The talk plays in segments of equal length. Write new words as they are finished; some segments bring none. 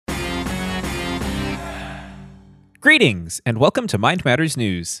Greetings, and welcome to Mind Matters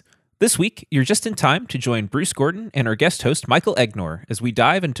News. This week, you're just in time to join Bruce Gordon and our guest host Michael Egnor as we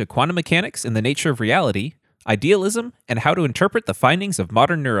dive into quantum mechanics and the nature of reality, idealism, and how to interpret the findings of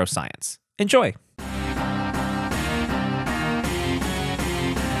modern neuroscience. Enjoy!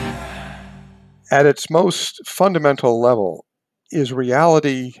 At its most fundamental level, is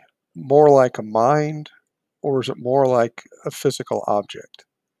reality more like a mind, or is it more like a physical object?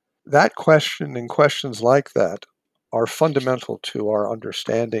 That question and questions like that are fundamental to our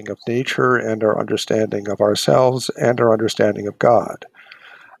understanding of nature and our understanding of ourselves and our understanding of God.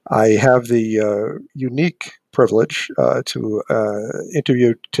 I have the unique privilege to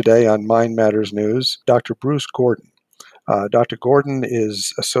interview today on Mind Matters News Dr. Bruce Gordon. Dr. Gordon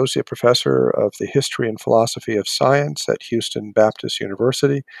is Associate Professor of the History and Philosophy of Science at Houston Baptist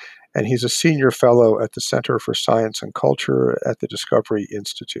University, and he's a Senior Fellow at the Center for Science and Culture at the Discovery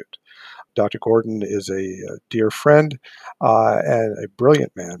Institute. Dr. Gordon is a dear friend and a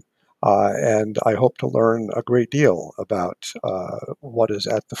brilliant man, and I hope to learn a great deal about what is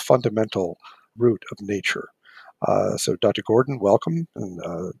at the fundamental root of nature. So, Dr. Gordon, welcome,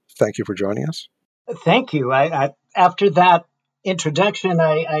 and thank you for joining us. Thank you. After that introduction,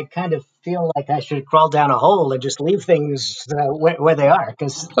 I kind of feel like I should crawl down a hole and just leave things where they are,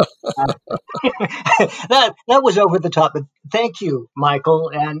 because that was over the top. But thank you,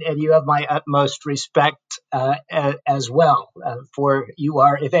 Michael, and you have my utmost respect as well. For you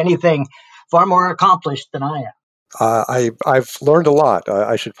are, if anything, far more accomplished than I am. I've learned a lot.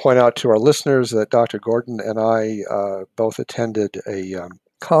 I should point out to our listeners that Dr. Gordon and I both attended a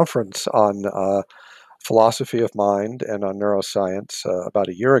conference on philosophy of mind and on neuroscience about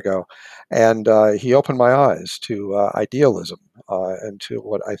a year ago, and he opened my eyes to idealism and to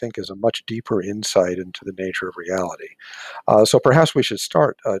what I think is a much deeper insight into the nature of reality. So perhaps we should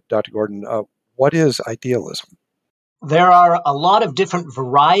start, Dr. Gordon. What is idealism? There are a lot of different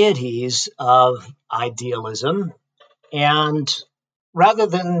varieties of idealism, and rather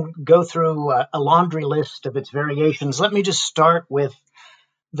than go through a laundry list of its variations, let me just start with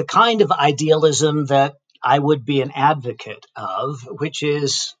the kind of idealism that I would be an advocate of, which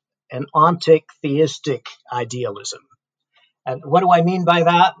is an ontic theistic idealism. And what do I mean by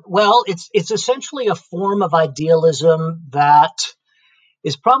that? Well, it's essentially a form of idealism that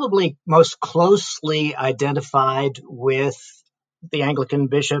is probably most closely identified with the Anglican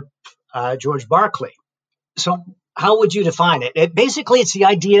bishop George Berkeley. So how would you define it? Basically, it's the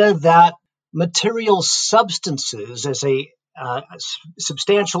idea that material substances as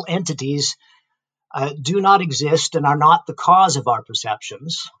substantial entities do not exist and are not the cause of our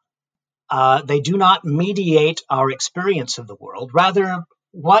perceptions. They do not mediate our experience of the world. Rather,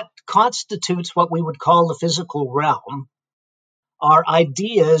 what constitutes what we would call the physical realm are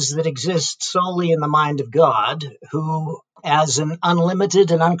ideas that exist solely in the mind of God, who, as an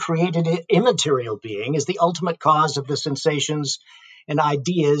unlimited and uncreated immaterial being, is the ultimate cause of the sensations and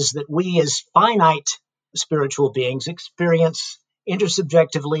ideas that we as finite spiritual beings experience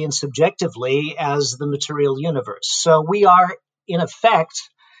intersubjectively and subjectively as the material universe. So we are, in effect,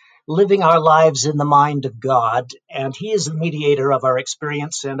 living our lives in the mind of God, and He is the mediator of our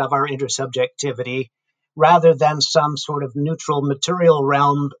experience and of our intersubjectivity, rather than some sort of neutral material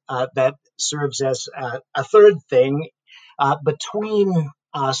realm that serves as a third thing between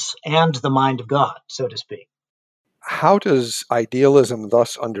us and the mind of God, so to speak. How does idealism,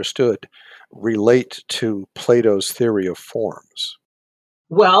 thus understood, relate to Plato's theory of forms?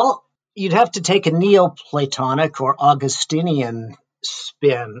 Well, you'd have to take a Neoplatonic or Augustinian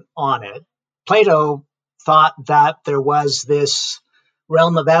spin on it. Plato thought that there was this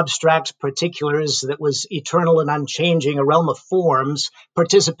realm of abstract particulars that was eternal and unchanging, a realm of forms,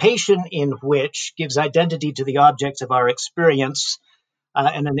 participation in which gives identity to the objects of our experience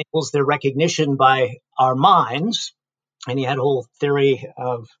and enables their recognition by our minds. And he had a whole theory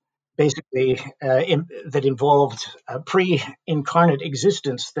of basically that involved a pre-incarnate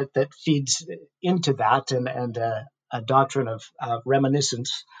existence that feeds into that, and a doctrine of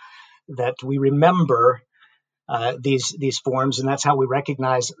reminiscence, that we remember these forms, and that's how we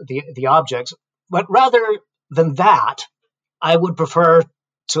recognize the objects. But rather than that, I would prefer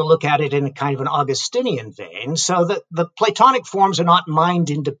to look at it in a kind of an Augustinian vein, so that the Platonic forms are not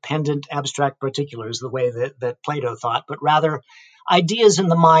mind-independent abstract particulars the way that Plato thought, but rather ideas in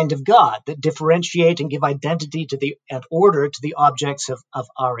the mind of God that differentiate and give identity to and order to the objects of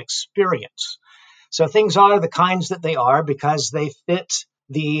our experience. So things are the kinds that they are because they fit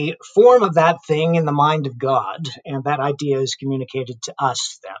the form of that thing in the mind of God, and that idea is communicated to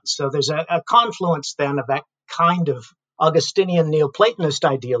us then. So there's a confluence then of that kind of Augustinian Neoplatonist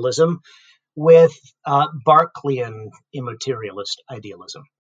idealism with Berkeleyan immaterialist idealism.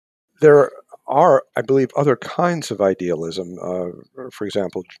 There are, I believe, other kinds of idealism. For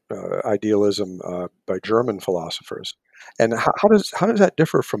example, idealism by German philosophers. And how does that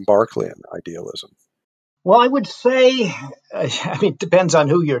differ from Berkeleyan idealism? Well, I would say, I mean, it depends on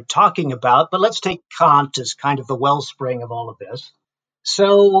who you're talking about, but let's take Kant as kind of the wellspring of all of this.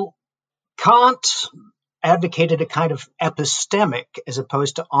 So Kant advocated a kind of epistemic as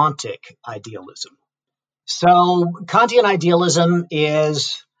opposed to ontic idealism. So Kantian idealism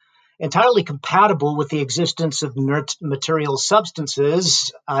is entirely compatible with the existence of material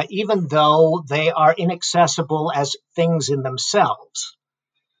substances, even though they are inaccessible as things in themselves.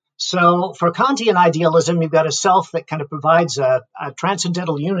 So for Kantian idealism, you've got a self that kind of provides a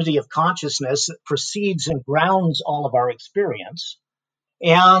transcendental unity of consciousness that precedes and grounds all of our experience.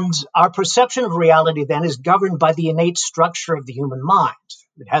 And our perception of reality then is governed by the innate structure of the human mind.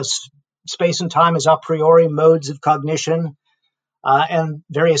 It has space and time as a priori modes of cognition, and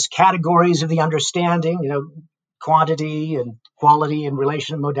various categories of the understanding, quantity and quality and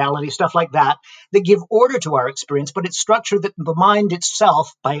relation and modality, stuff like that give order to our experience, but it's structure that the mind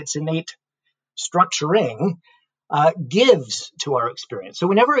itself, by its innate structuring, gives to our experience. So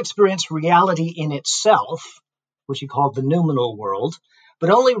we never experience reality in itself, which he called the noumenal world,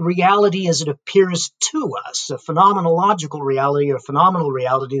 but only reality as it appears to us, a phenomenological reality or phenomenal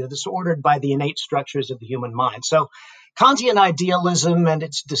reality that is ordered by the innate structures of the human mind. So Kantian idealism and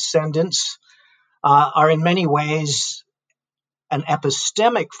its descendants are in many ways an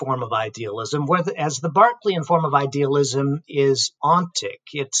epistemic form of idealism, whereas the Berkeleyan form of idealism is ontic.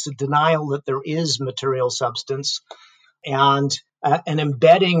 It's a denial that there is material substance and an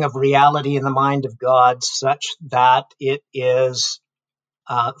embedding of reality in the mind of God such that it is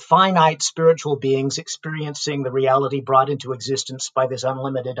finite spiritual beings experiencing the reality brought into existence by this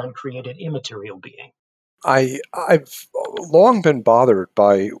unlimited, uncreated, immaterial being. I've long been bothered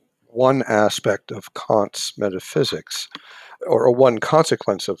by one aspect of Kant's metaphysics, or one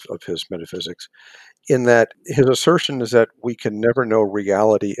consequence of his metaphysics, in that his assertion is that we can never know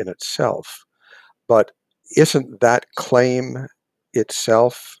reality in itself. But isn't that claim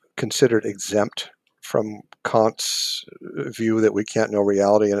itself considered exempt from Kant's view that we can't know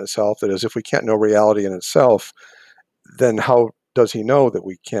reality in itself? That is, if we can't know reality in itself, then how does he know that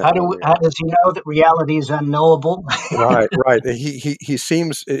we can't? How does he know that reality is unknowable? Right. He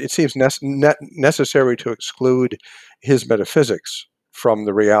seems it seems necessary to exclude his metaphysics from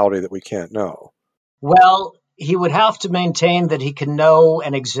the reality that we can't know. Well, he would have to maintain that he can know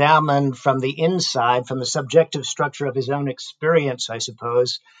and examine from the inside, from the subjective structure of his own experience, I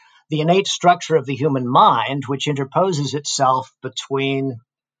suppose, the innate structure of the human mind, which interposes itself between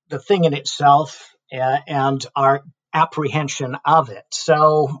the thing in itself and our apprehension of it.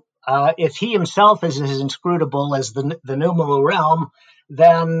 So if he himself is as inscrutable as the noumenal realm,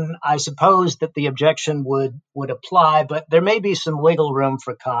 then I suppose that the objection would apply, but there may be some wiggle room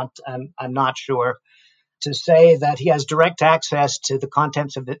for Kant, I'm not sure, to say that he has direct access to the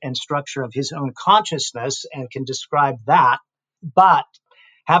contents of and structure of his own consciousness and can describe that. But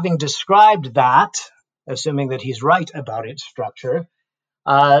having described that, assuming that he's right about its structure,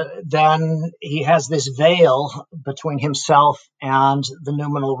 then he has this veil between himself and the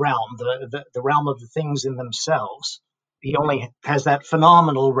noumenal realm, the realm of the things in themselves. He only has that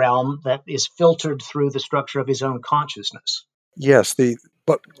phenomenal realm that is filtered through the structure of his own consciousness. Yes,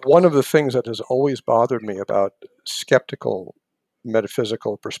 but one of the things that has always bothered me about skeptical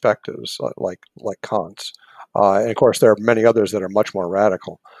metaphysical perspectives like Kant's, and of course there are many others that are much more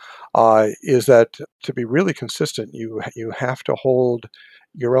radical, is that to be really consistent, you have to hold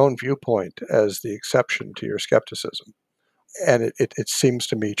your own viewpoint as the exception to your skepticism, and it seems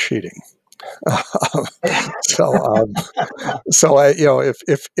to me cheating.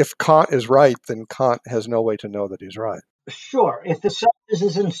 If Kant is right, then Kant has no way to know that he's right. Sure. If the self is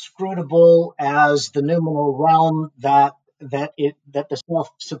as inscrutable as the noumenal realm that the self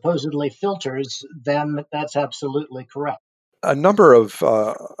supposedly filters, then that's absolutely correct. A number of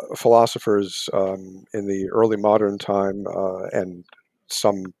philosophers in the early modern time and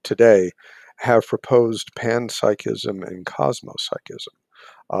some today have proposed panpsychism and cosmopsychism.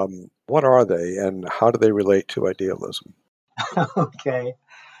 What are they, and how do they relate to idealism? Okay.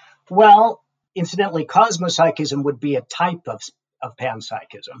 Well, incidentally, cosmopsychism would be a type of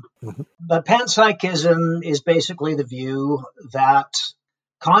panpsychism. Mm-hmm. But panpsychism is basically the view that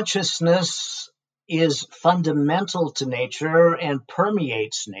consciousness is fundamental to nature and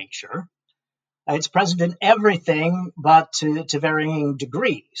permeates nature. It's present in everything, but to varying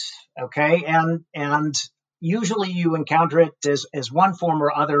degrees. Okay, and usually you encounter it as one form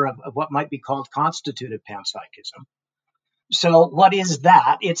or other of what might be called constitutive panpsychism. So what is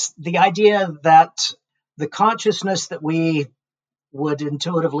that? It's the idea that the consciousness that we would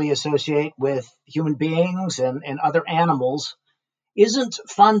intuitively associate with human beings and other animals isn't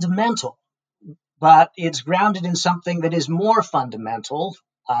fundamental, but it's grounded in something that is more fundamental,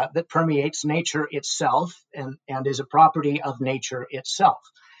 that permeates nature itself and is a property of nature itself.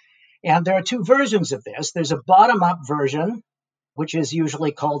 And there are two versions of this. There's a bottom-up version, which is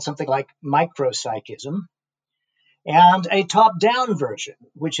usually called something like micropsychism, and a top-down version,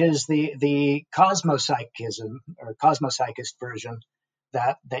 which is the cosmopsychism or cosmopsychist version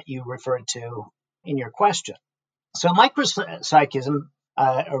that you referred to in your question. So micropsychism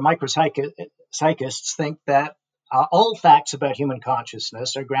or micropsychists think that all facts about human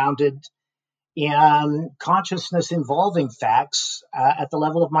consciousness are grounded in consciousness involving facts at the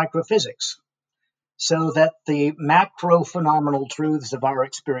level of microphysics, so that the macro-phenomenal truths of our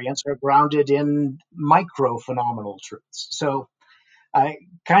experience are grounded in micro-phenomenal truths. So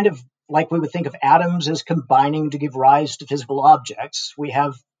kind of like we would think of atoms as combining to give rise to physical objects, we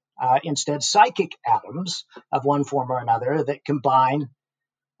have instead psychic atoms of one form or another that combine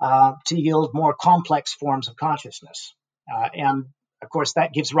to yield more complex forms of consciousness. And of course,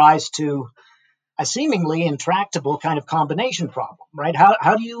 that gives rise to a seemingly intractable kind of combination problem, right?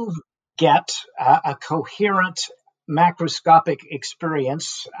 How do you get a coherent macroscopic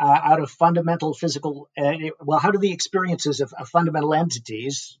experience out of fundamental physical, how do the experiences of fundamental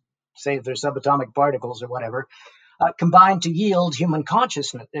entities, say if they're subatomic particles or whatever, combine to yield human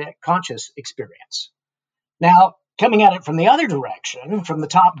conscious experience? Now, coming at it from the other direction, from the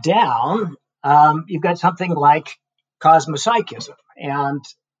top down, you've got something like cosmopsychism, and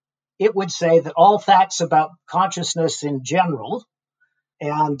it would say that all facts about consciousness in general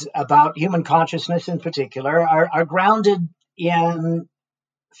and about human consciousness in particular are grounded in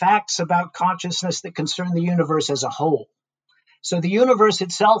facts about consciousness that concern the universe as a whole. So the universe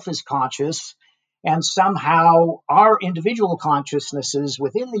itself is conscious, and somehow our individual consciousnesses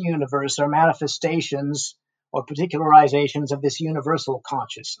within the universe are manifestations or particularizations of this universal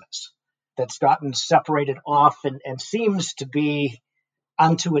consciousness that's gotten separated off and seems to be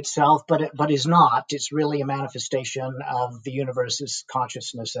unto itself, but is not. It's really a manifestation of the universe's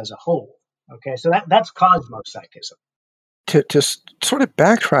consciousness as a whole. Okay, so that's cosmopsychism. To sort of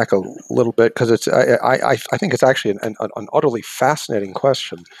backtrack a little bit, because it's I think it's actually an utterly fascinating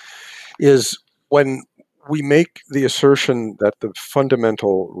question, is when we make the assertion that the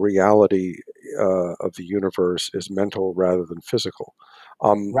fundamental reality of the universe is mental rather than physical.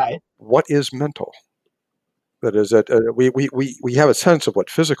 Right. What is mental? That is, that we have a sense of what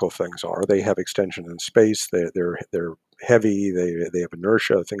physical things are. They have extension in space. They're heavy. They have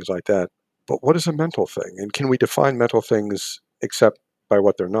inertia, things like that. But what is a mental thing? And can we define mental things except by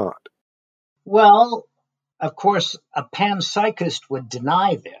what they're not? Well, of course, a panpsychist would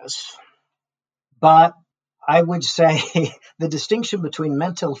deny this, but I would say the distinction between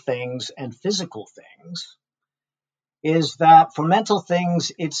mental things and physical things is that for mental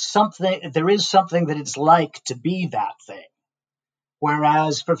things, there is something that it's like to be that thing.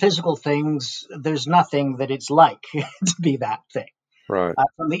 Whereas for physical things, there's nothing that it's like to be that thing. Right.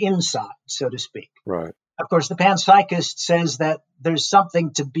 From the inside, so to speak. Right. Of course, the panpsychist says that there's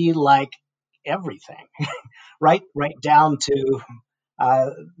something to be like everything, right down to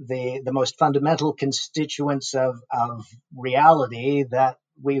the most fundamental constituents of reality that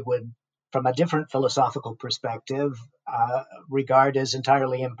we would, from a different philosophical perspective, regard as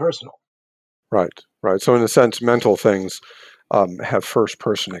entirely impersonal. Right. So in a sense, mental things have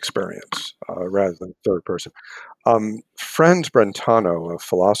first-person experience rather than third-person. Franz Brentano, a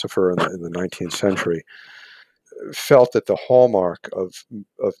philosopher in the 19th century, felt that the hallmark of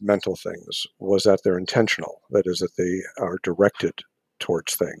mental things was that they're intentional. That is, that they are directed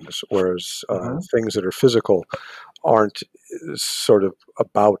towards things, whereas things that are physical aren't sort of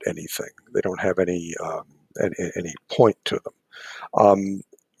about anything. They don't have any point to them.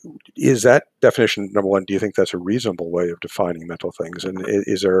 Is that definition, number one, do you think that's a reasonable way of defining mental things? And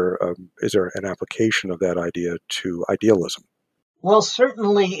is there an application of that idea to idealism? Well,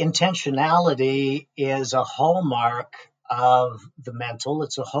 certainly intentionality is a hallmark of the mental.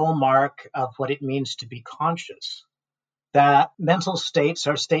 It's a hallmark of what it means to be conscious. That mental states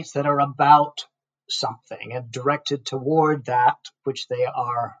are states that are about something and directed toward that which they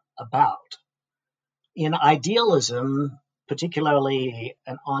are about. In idealism, particularly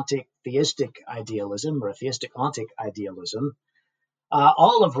an ontic theistic idealism or a theistic ontic idealism,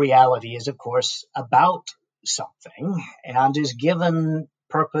 all of reality is, of course, about something and is given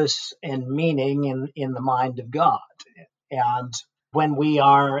purpose and meaning in the mind of God. And when we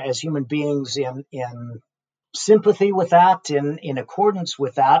are, as human beings, in sympathy with that, in accordance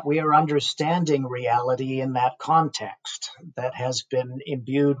with that, we are understanding reality in that context that has been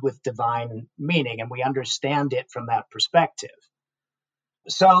imbued with divine meaning, and we understand it from that perspective.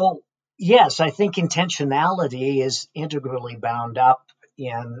 So, yes, I think intentionality is integrally bound up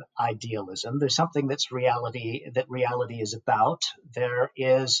in idealism. There's something that reality is about. There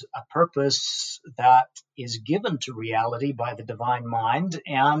is a purpose that is given to reality by the divine mind,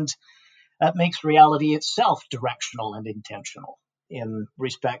 and that makes reality itself directional and intentional in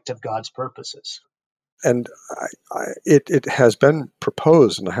respect of God's purposes. And it has been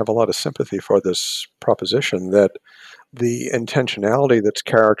proposed, and I have a lot of sympathy for this proposition, that the intentionality that's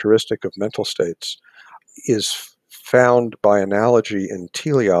characteristic of mental states is found by analogy in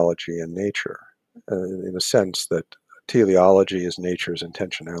teleology and nature, in a sense that teleology is nature's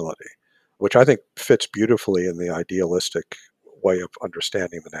intentionality, which I think fits beautifully in the idealistic way of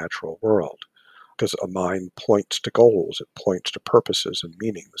understanding the natural world, because a mind points to goals, it points to purposes and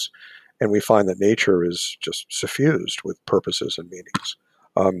meanings. And we find that nature is just suffused with purposes and meanings.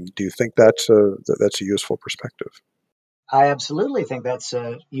 Do you think that's a useful perspective? I absolutely think that's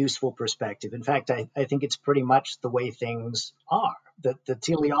a useful perspective. In fact, I think it's pretty much the way things are. The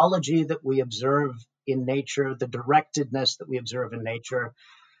teleology that we observe in nature, the directedness that we observe in nature,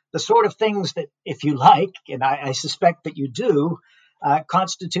 the sort of things that, if you like, and I suspect that you do,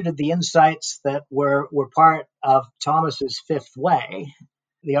 constituted the insights that were part of Thomas's fifth way.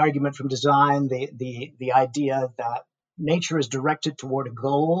 The argument from design, the idea that nature is directed toward a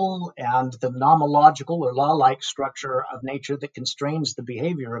goal, and the nomological or law-like structure of nature that constrains the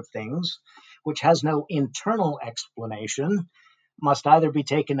behavior of things, which has no internal explanation, must either be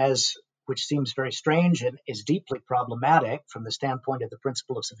taken as, which seems very strange and is deeply problematic from the standpoint of the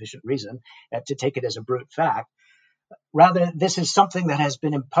principle of sufficient reason, to take it as a brute fact. Rather, this is something that has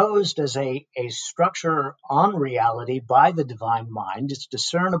been imposed as a structure on reality by the divine mind. It's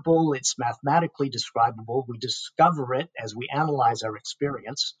discernible, it's mathematically describable. We discover it as we analyze our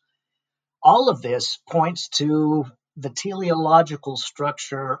experience. All of this points to the teleological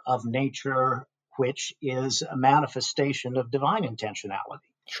structure of nature, which is a manifestation of divine intentionality.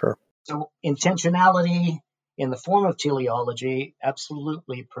 Sure. So intentionality in the form of teleology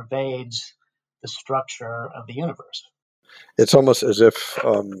absolutely pervades the structure of the universe. It's almost as if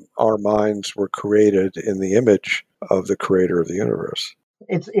our minds were created in the image of the creator of the universe.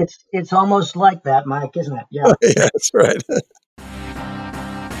 It's almost like that, Mike, isn't it? Yeah. Yeah, that's right.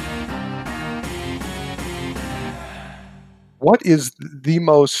 What is the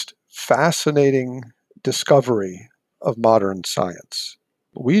most fascinating discovery of modern science?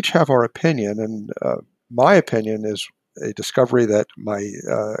 We each have our opinion, and my opinion is a discovery that my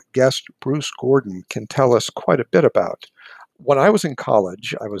guest, Bruce Gordon, can tell us quite a bit about. When I was in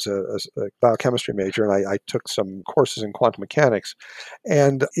college, I was a biochemistry major, and I took some courses in quantum mechanics,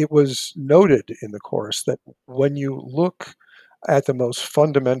 and it was noted in the course that when you look at the most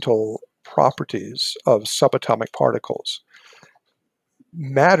fundamental properties of subatomic particles,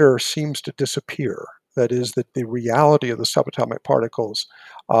 matter seems to disappear. That is, that the reality of the subatomic particles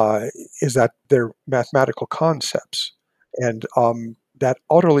is that they're mathematical concepts. And that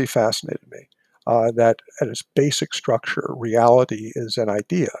utterly fascinated me, that at its basic structure, reality is an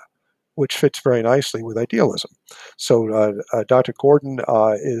idea, which fits very nicely with idealism. So Dr. Gordon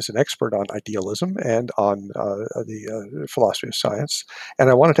is an expert on idealism and on the philosophy of science. And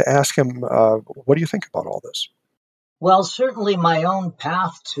I wanted to ask him, what do you think about all this? Well, certainly my own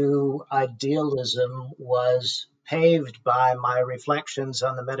path to idealism was paved by my reflections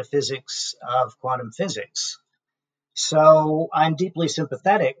on the metaphysics of quantum physics. So I'm deeply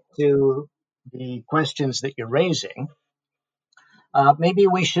sympathetic to the questions that you're raising. Maybe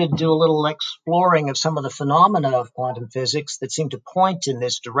we should do a little exploring of some of the phenomena of quantum physics that seem to point in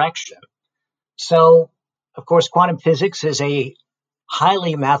this direction. So, of course, quantum physics is a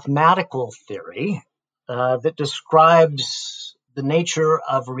highly mathematical theory that describes the nature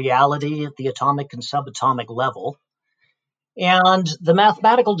of reality at the atomic and subatomic level. And the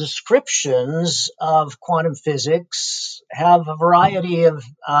mathematical descriptions of quantum physics have a variety of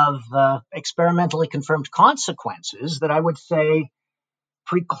experimentally confirmed consequences that I would say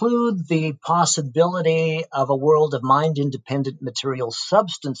preclude the possibility of a world of mind-independent material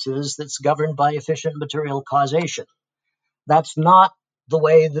substances that's governed by efficient material causation. That's not the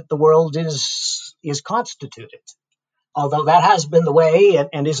way that the world is constituted. Although that has been the way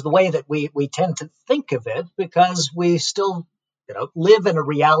and is the way that we tend to think of it, because we still live in a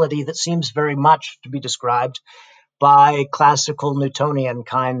reality that seems very much to be described by classical Newtonian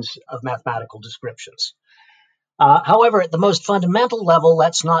kinds of mathematical descriptions. However, at the most fundamental level,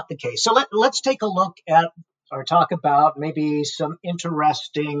 that's not the case. So let's take a look at or talk about maybe some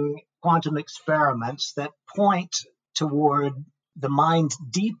interesting quantum experiments that point toward the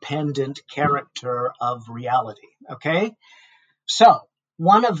mind-dependent character of reality, okay? So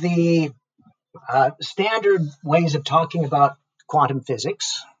one of the standard ways of talking about quantum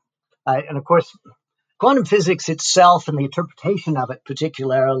physics, and of course, quantum physics itself and the interpretation of it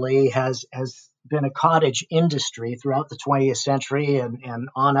particularly has been a cottage industry throughout the 20th century and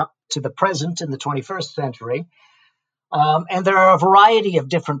on up to the present in the 21st century. And there are a variety of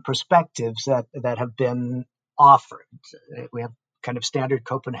different perspectives that have been offered. We have kind of standard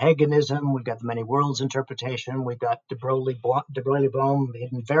Copenhagenism. We've got the many worlds interpretation. We've got de Broglie-Bohm, the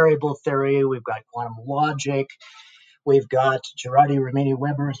hidden variable theory. We've got quantum logic. We've got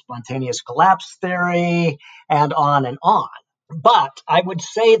Girardi-Rimini-Weber, spontaneous collapse theory, and on and on. But I would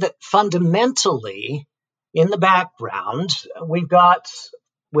say that fundamentally, in the background, we've got,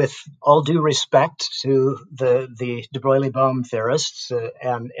 with all due respect to the de Broglie-Bohm theorists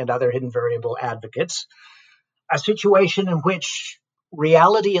and other hidden variable advocates, a situation in which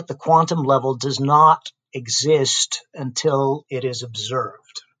reality at the quantum level does not exist until it is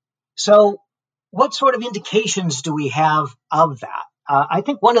observed. So what sort of indications do we have of that? I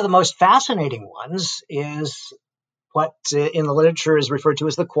think one of the most fascinating ones is what in the literature is referred to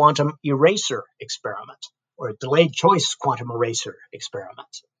as the quantum eraser experiment, or delayed choice quantum eraser experiment.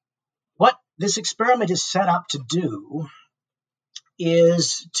 What this experiment is set up to do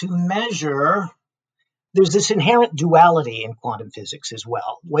is to measure, there's this inherent duality in quantum physics as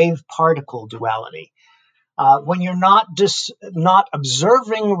well, wave-particle duality. When you're not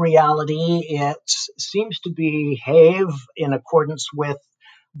observing reality, it seems to behave in accordance with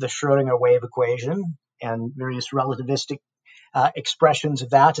the Schrödinger wave equation and various relativistic expressions of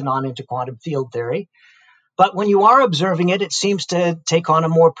that and on into quantum field theory. But when you are observing it, it seems to take on a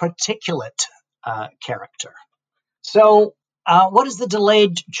more particulate character. So what does the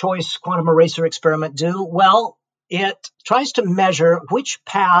delayed choice quantum eraser experiment do? Well, it tries to measure which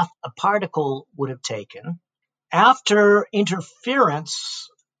path a particle would have taken after interference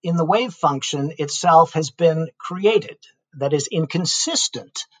in the wave function itself has been created that is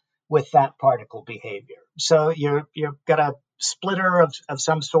inconsistent with that particle behavior. So you've got a splitter of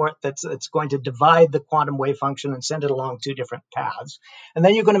some sort that's going to divide the quantum wave function and send it along two different paths. And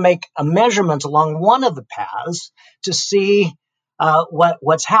then you're going to make a measurement along one of the paths to see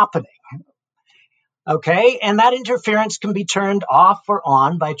what's happening. Okay, and that interference can be turned off or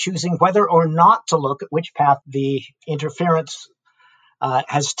on by choosing whether or not to look at which path the interference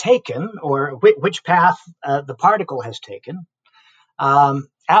has taken, or which path the particle has taken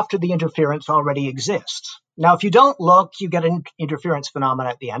after the interference already exists. Now, if you don't look, you get an interference phenomena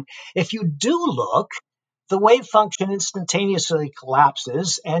at the end. If you do look, the wave function instantaneously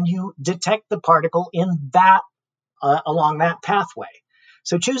collapses, and you detect the particle in that along that pathway.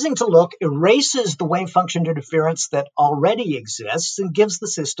 So choosing to look erases the wave function interference that already exists and gives the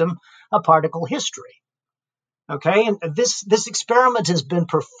system a particle history. Okay, and this experiment has been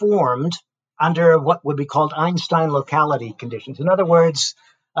performed under what would be called Einstein locality conditions. In other words,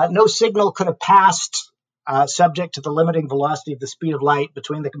 no signal could have passed subject to the limiting velocity of the speed of light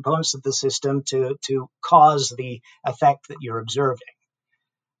between the components of the system to cause the effect that you're observing.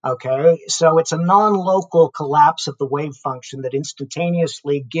 Okay, so it's a non-local collapse of the wave function that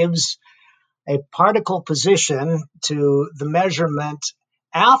instantaneously gives a particle position to the measurement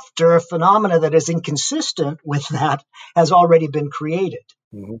after a phenomena that is inconsistent with that has already been created.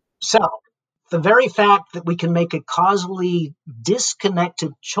 Mm-hmm. So the very fact that we can make a causally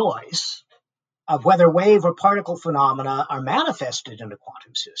disconnected choice of whether wave or particle phenomena are manifested in a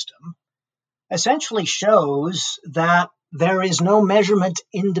quantum system essentially shows that there is no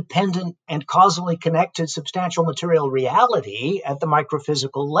measurement-independent and causally connected substantial material reality at the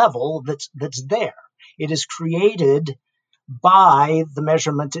microphysical level that's there. It is created by the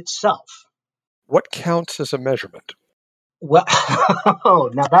measurement itself. What counts as a measurement? Well,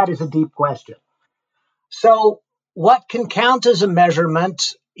 now that is a deep question. So what can count as a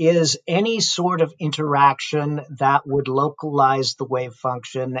measurement is any sort of interaction that would localize the wave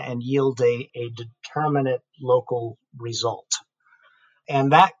function and yield a determinate local result.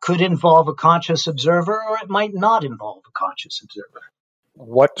 And that could involve a conscious observer, or it might not involve a conscious observer.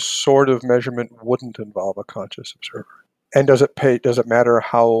 What sort of measurement wouldn't involve a conscious observer? And does it matter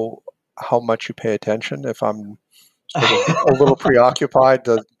how much you pay attention? If I'm sort of a little preoccupied,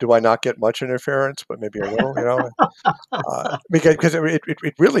 do I not get much interference, but maybe a little, because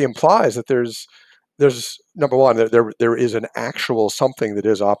it really implies that there's there's number one, there is an actual something that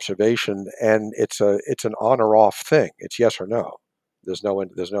is observation, and it's an on or off thing. It's yes or no. There's no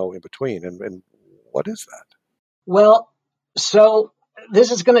in between. And what is that? Well, so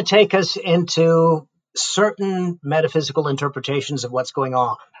this is going to take us into certain metaphysical interpretations of what's going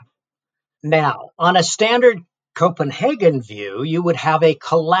on. Now, on a standard Copenhagen view, you would have a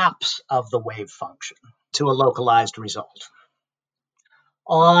collapse of the wave function to a localized result.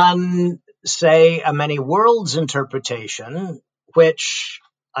 On, say, a many worlds interpretation, which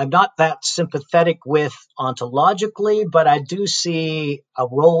I'm not that sympathetic with ontologically, but I do see a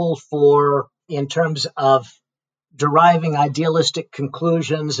role for in terms of deriving idealistic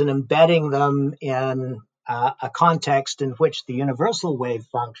conclusions and embedding them in a context in which the universal wave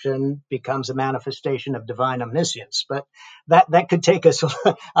function becomes a manifestation of divine omniscience. But that could take us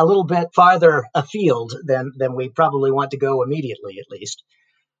a little bit farther afield than we probably want to go immediately, at least.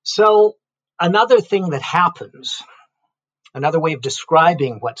 So another thing that happens, another way of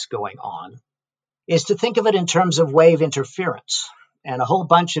describing what's going on, is to think of it in terms of wave interference and a whole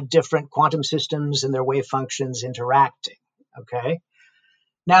bunch of different quantum systems and their wave functions interacting. Okay.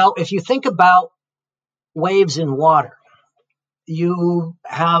 Now, if you think about waves in water, you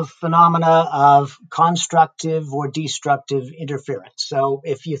have phenomena of constructive or destructive interference. So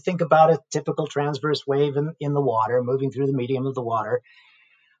if you think about a typical transverse wave in the water, moving through the medium of the water,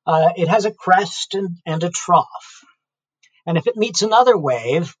 it has a crest and a trough. And if it meets another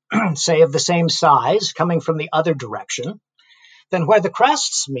wave, say of the same size, coming from the other direction, then where the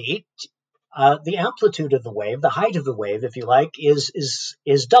crests meet, the amplitude of the wave, the height of the wave, if you like,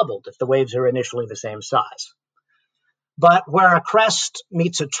 is doubled if the waves are initially the same size. But where a crest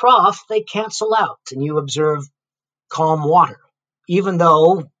meets a trough, they cancel out, and you observe calm water, even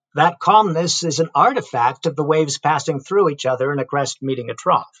though that calmness is an artifact of the waves passing through each other and a crest meeting a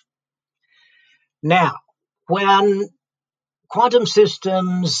trough. Now, when quantum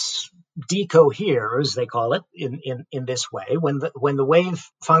systems decohere, as they call it, in this way, when the wave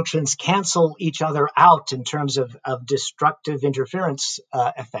functions cancel each other out in terms of destructive interference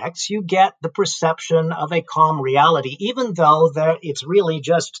effects, you get the perception of a calm reality, even though it's really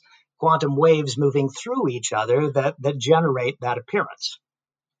just quantum waves moving through each other that generate that appearance.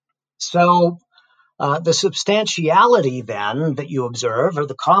 So the substantiality then that you observe, or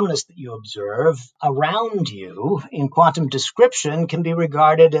the calmness that you observe around you in quantum description, can be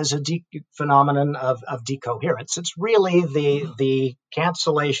regarded as a phenomenon of decoherence. It's really the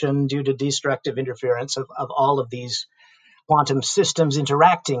cancellation due to destructive interference of all of these quantum systems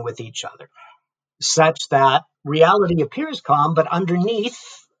interacting with each other, such that reality appears calm, but underneath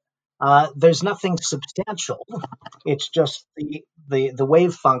there's nothing substantial. It's just the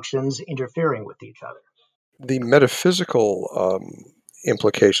wave functions interfering with each other. The metaphysical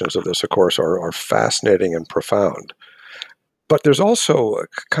implications of this, of course, are fascinating and profound. But there's also a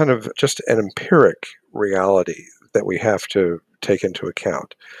kind of just an empiric reality that we have to take into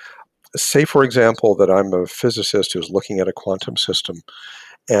account. Say, for example, that I'm a physicist who's looking at a quantum system,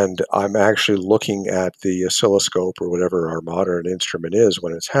 and I'm actually looking at the oscilloscope or whatever our modern instrument is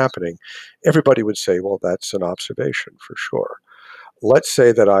when it's happening. Everybody would say, well, that's an observation for sure. Let's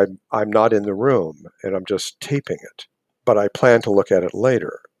say that I'm not in the room and I'm just taping it, but I plan to look at it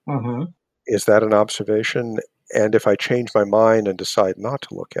later. Mm-hmm. Is that an observation? And if I change my mind and decide not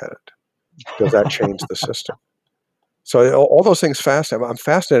to look at it, does that change the system? So all those things fascinate. I'm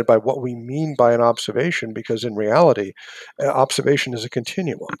fascinated by what we mean by an observation, because in reality, observation is a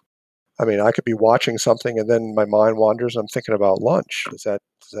continuum. I mean, I could be watching something and then my mind wanders and I'm thinking about lunch. Does that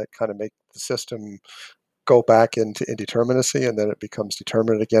kind of make the system go back into indeterminacy, and then it becomes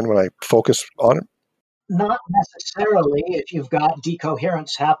determinate again when I focus on it? Not necessarily if you've got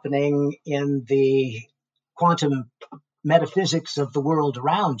decoherence happening in the quantum metaphysics of the world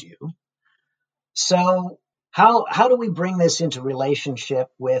around you. So how do we bring this into relationship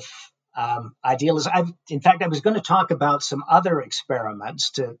with idealism? In fact, I was going to talk about some other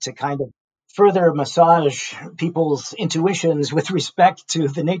experiments to kind of further massage people's intuitions with respect to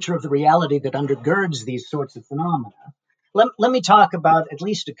the nature of the reality that undergirds these sorts of phenomena. Let me talk about at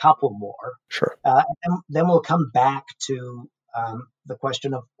least a couple more. Sure. And then we'll come back to the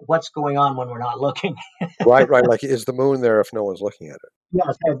question of what's going on when we're not looking. Right. Like, is the moon there if no one's looking at it?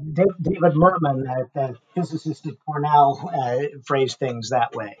 Yes, David Merman, the physicist at Cornell, phrased things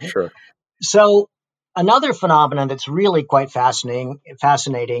that way. Sure. So another phenomenon that's really quite fascinating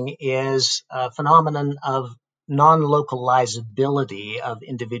is a phenomenon of non-localizability of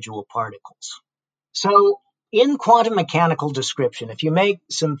individual particles. So in quantum mechanical description, if you make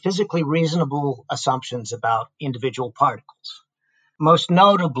some physically reasonable assumptions about individual particles, most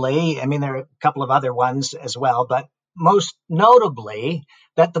notably, I mean, there are a couple of other ones as well, but most notably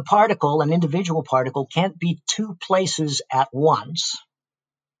that the particle, an individual particle, can't be two places at once.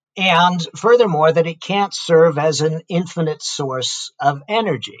 And furthermore, that it can't serve as an infinite source of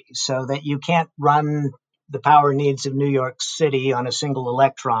energy, so that you can't run the power needs of New York City on a single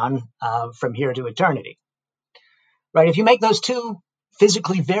electron from here to eternity. Right? If you make those two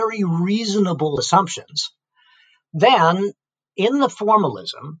physically very reasonable assumptions, then in the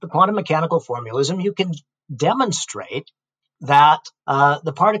formalism, the quantum mechanical formalism, you can demonstrate that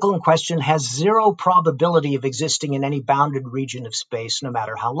the particle in question has zero probability of existing in any bounded region of space, no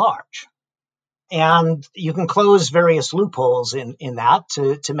matter how large. And you can close various loopholes in that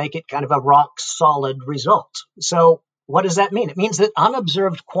to make it kind of a rock solid result. So what does that mean? It means that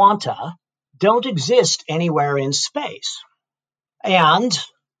unobserved quanta don't exist anywhere in space and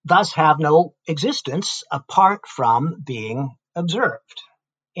thus have no existence apart from being observed.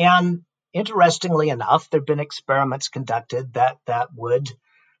 And interestingly enough, there have been experiments conducted that would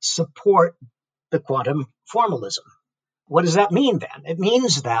support the quantum formalism. What does that mean then? It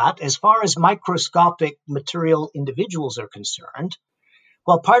means that as far as microscopic material individuals are concerned,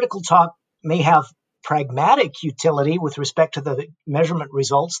 while particle talk may have pragmatic utility with respect to the measurement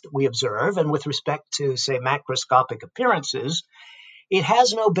results that we observe and with respect to, say, macroscopic appearances, it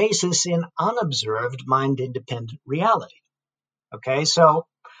has no basis in unobserved mind-independent reality. Okay, so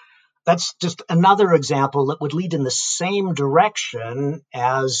that's just another example that would lead in the same direction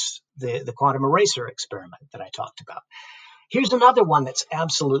as the quantum eraser experiment that I talked about. Here's another one that's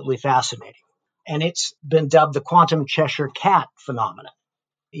absolutely fascinating, and it's been dubbed the quantum Cheshire cat phenomenon.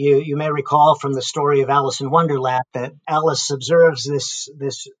 You may recall from the story of Alice in Wonderland that Alice observes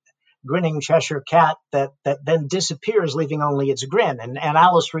this grinning Cheshire cat that then disappears, leaving only its grin. And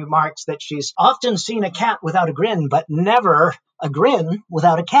Alice remarks that she's often seen a cat without a grin, but never a grin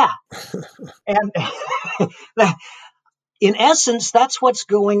without a cat. And in essence, that's what's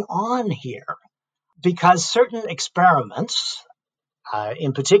going on here, because certain experiments,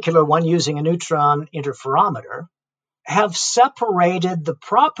 in particular one using a neutron interferometer, have separated the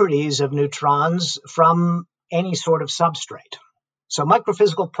properties of neutrons from any sort of substrate. So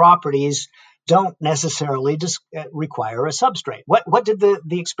microphysical properties don't necessarily require a substrate. What did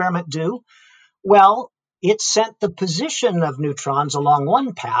the experiment do? Well, it sent the position of neutrons along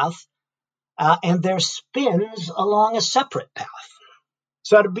one path and their spins along a separate path.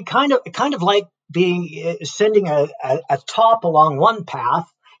 So it'd be kind of like sending a top along one path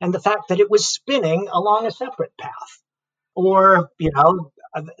and the fact that it was spinning along a separate path. Or,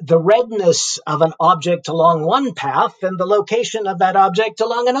 the redness of an object along one path and the location of that object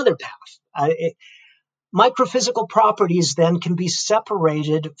along another path. Microphysical properties then can be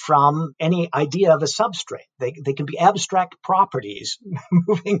separated from any idea of a substrate. They can be abstract properties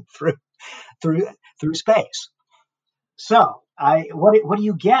moving through space. So, what do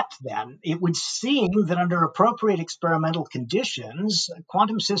you get then? It would seem that under appropriate experimental conditions,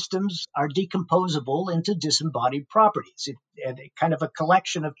 quantum systems are decomposable into disembodied properties, kind of a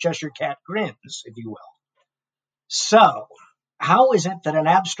collection of Cheshire cat grins, if you will. So, how is it that an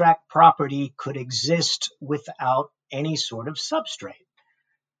abstract property could exist without any sort of substrate?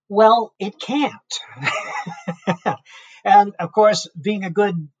 Well, it can't. And of course, being a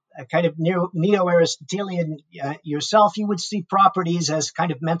good kind of neo-Aristotelian yourself, you would see properties as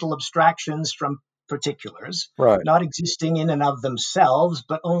kind of mental abstractions from particulars, right, not existing in and of themselves,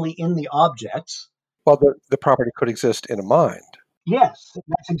 but only in the objects. Well, the property could exist in a mind. Yes,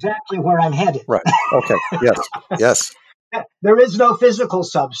 that's exactly where I'm headed. Right. Okay. Yes. There is no physical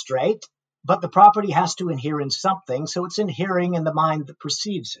substrate, but the property has to inhere in something, so it's inhering in the mind that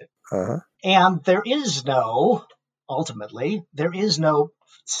perceives it. Uh-huh. And ultimately, there is no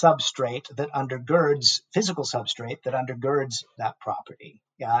substrate that undergirds, physical substrate that undergirds that property.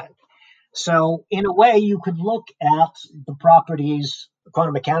 So in a way, you could look at the properties,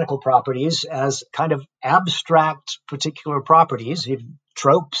 quantum mechanical properties, as kind of abstract particular properties,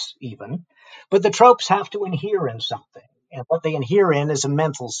 tropes even, but the tropes have to inhere in something. And what they inhere in is a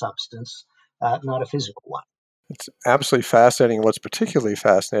mental substance, not a physical one. It's absolutely fascinating. What's particularly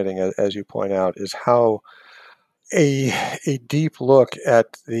fascinating, as you point out, is how a deep look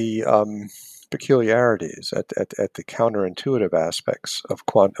at the peculiarities, at the counterintuitive aspects of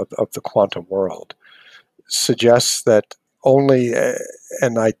the quantum world suggests that only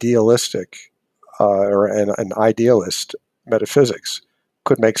an idealistic or an idealist metaphysics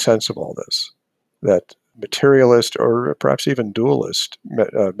could make sense of all this. That materialist or perhaps even dualist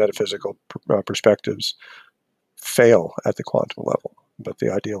metaphysical perspectives fail at the quantum level, but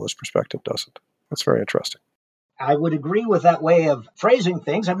the idealist perspective doesn't. That's very interesting. I would agree with that way of phrasing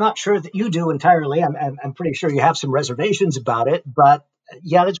things. I'm not sure that you do entirely. I'm pretty sure you have some reservations about it, but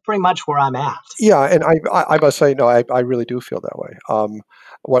yeah, that's pretty much where I'm at. Yeah, and I must say, no, I really do feel that way.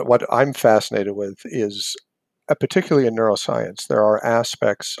 What I'm fascinated with is, particularly in neuroscience, there are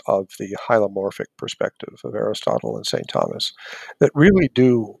aspects of the hylomorphic perspective of Aristotle and St. Thomas that really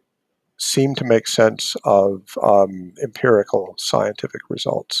do seem to make sense of empirical scientific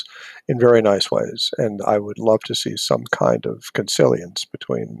results in very nice ways. And I would love to see some kind of consilience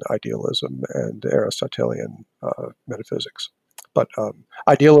between idealism and Aristotelian metaphysics. But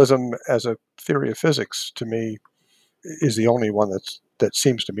idealism as a theory of physics, to me, is the only one that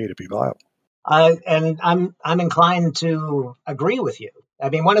seems to me to be viable. And I'm inclined to agree with you. I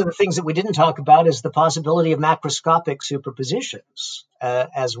mean, one of the things that we didn't talk about is the possibility of macroscopic superpositions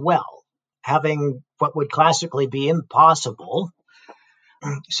as well, having what would classically be impossible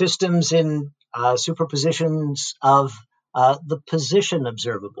systems in superpositions of the position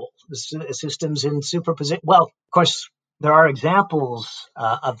observable, systems in superposition. Well, of course, there are examples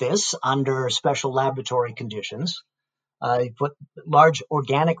of this under special laboratory conditions. Large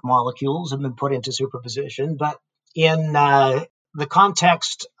organic molecules have been put into superposition, but in the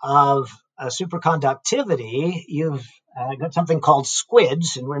context of superconductivity, you've got something called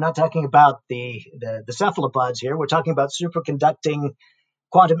squids, and we're not talking about the cephalopods here. We're talking about superconducting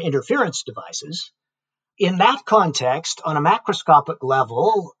quantum interference devices. In that context, on a macroscopic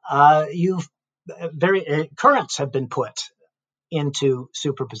level, currents have been put into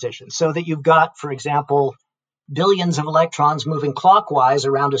superposition, so that you've got, for example, billions of electrons moving clockwise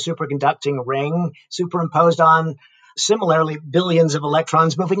around a superconducting ring superimposed on, similarly, billions of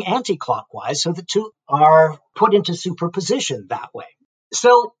electrons moving anti-clockwise, so the two are put into superposition that way.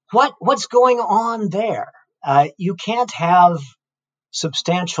 So what's going on there? You can't have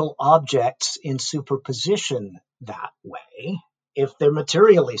substantial objects in superposition that way if they're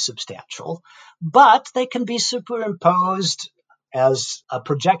materially substantial, but they can be superimposed as a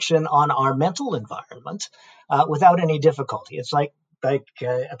projection on our mental environment without any difficulty. It's like a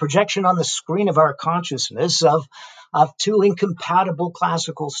projection on the screen of our consciousness of two incompatible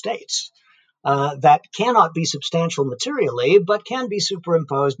classical states that cannot be substantial materially, but can be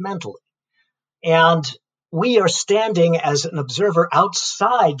superimposed mentally. And we are standing as an observer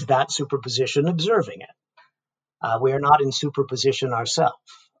outside that superposition, observing it. We are not in superposition ourselves.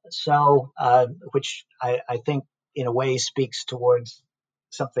 So, which I think in a way speaks towards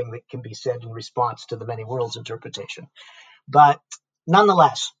something that can be said in response to the many worlds interpretation. But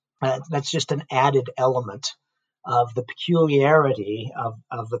nonetheless, that's just an added element of the peculiarity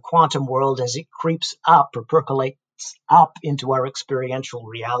of the quantum world as it creeps up or percolates up into our experiential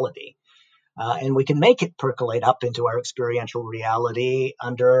reality. And we can make it percolate up into our experiential reality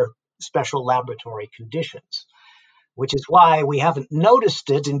under special laboratory conditions, which is why we haven't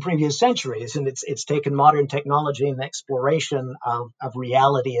noticed it in previous centuries. And it's taken modern technology and exploration of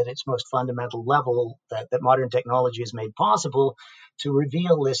reality at its most fundamental level that modern technology has made possible to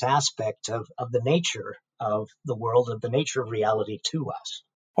reveal this aspect of the nature of the world, of the nature of reality to us.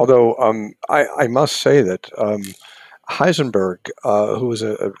 Although I must say that Heisenberg, who was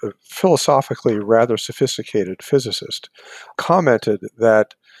a philosophically rather sophisticated physicist, commented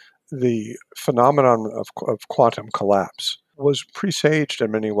that the phenomenon of quantum collapse was presaged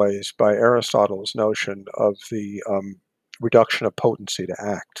in many ways by Aristotle's notion of the reduction of potency to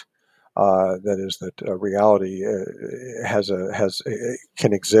act. That is, that reality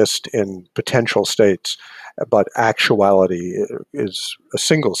can exist in potential states, but actuality is a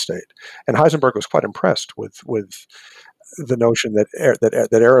single state. And Heisenberg was quite impressed with the notion that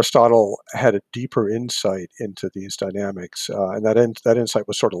Aristotle had a deeper insight into these dynamics, and that insight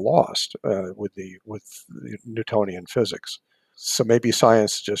was sort of lost with the Newtonian physics. So maybe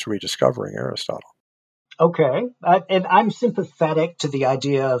science is just rediscovering Aristotle. Okay, and I'm sympathetic to the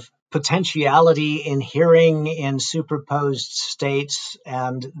idea of potentiality inhering in superposed states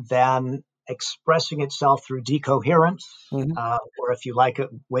and then expressing itself through decoherence, or if you like it,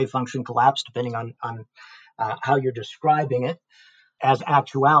 wave function collapse, depending on how you're describing it, as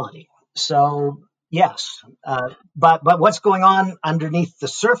actuality. So yes, but what's going on underneath the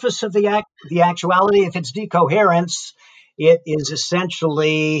surface of the actuality? If it's decoherence, it is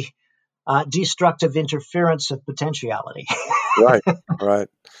essentially destructive interference of potentiality. Right.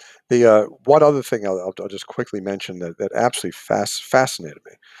 The one other thing I'll just quickly mention that absolutely fascinated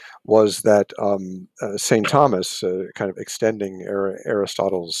me was that St. Thomas, kind of extending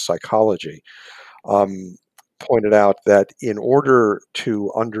Aristotle's psychology, pointed out that in order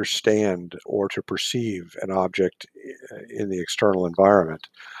to understand or to perceive an object in the external environment,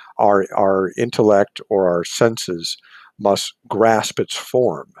 our intellect or our senses must grasp its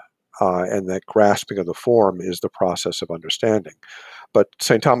form, and that grasping of the form is the process of understanding. But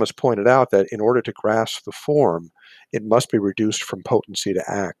St. Thomas pointed out that in order to grasp the form, it must be reduced from potency to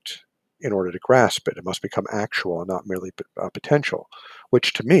act. In order to grasp it, it must become actual and not merely potential,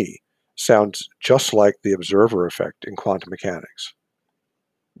 which to me sounds just like the observer effect in quantum mechanics.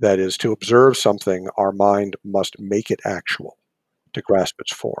 That is, to observe something, our mind must make it actual to grasp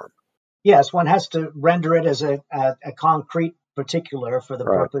its form. Yes, one has to render it as a concrete particular for the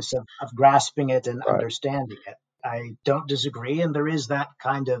Right. purpose of grasping it and Right. understanding it. I don't disagree, and there is that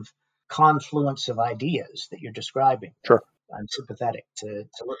kind of confluence of ideas that you're describing. Sure. I'm sympathetic to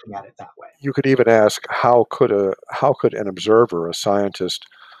looking at it that way. You could even ask, how could an observer, a scientist,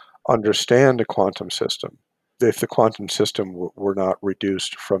 understand a quantum system if the quantum system were not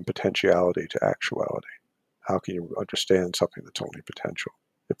reduced from potentiality to actuality? How can you understand something that's only potential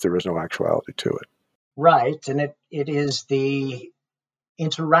if there is no actuality to it? Right, and it is the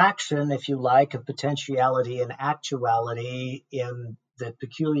interaction, if you like, of potentiality and actuality in the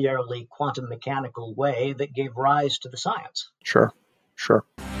peculiarly quantum mechanical way that gave rise to the science. Sure.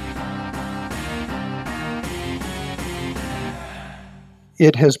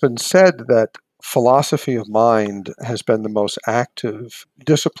 It has been said that philosophy of mind has been the most active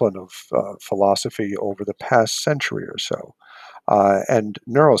discipline of philosophy over the past century or so. And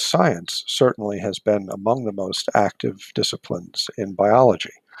neuroscience certainly has been among the most active disciplines in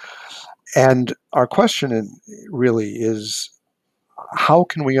biology. And our question really is, how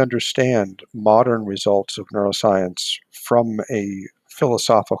can we understand modern results of neuroscience from a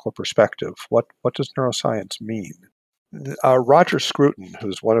philosophical perspective? What does neuroscience mean? Roger Scruton,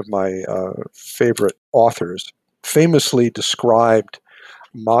 who's one of my favorite authors, famously described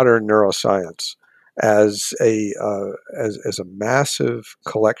modern neuroscience as a massive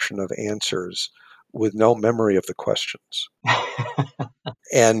collection of answers with no memory of the questions.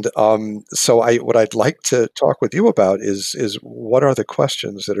 And so what I'd like to talk with you about is what are the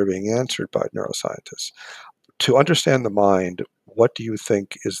questions that are being answered by neuroscientists? To understand the mind, what do you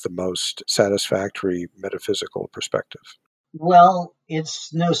think is the most satisfactory metaphysical perspective? Well,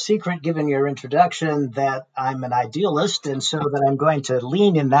 it's no secret, given your introduction, that I'm an idealist, and so that I'm going to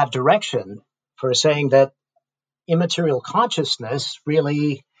lean in that direction for saying that immaterial consciousness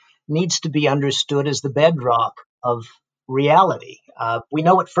really needs to be understood as the bedrock of reality. We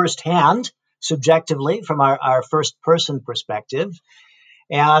know it firsthand, subjectively, from our first-person perspective,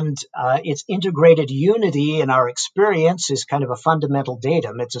 and its integrated unity in our experience is kind of a fundamental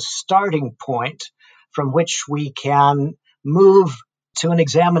datum. It's a starting point from which we can move to an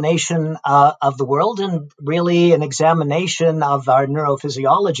examination of the world, and really an examination of our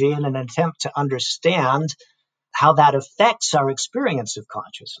neurophysiology in an attempt to understand how that affects our experience of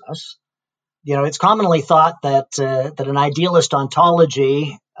consciousness. You know, it's commonly thought that an idealist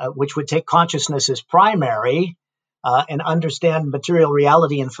ontology, which would take consciousness as primary and understand material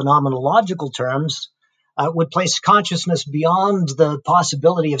reality in phenomenological terms, would place consciousness beyond the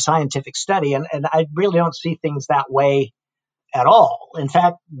possibility of scientific study. And I really don't see things that way at all. In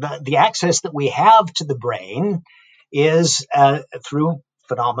fact, the access that we have to the brain is through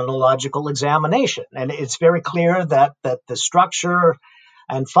phenomenological examination. And it's very clear that the structure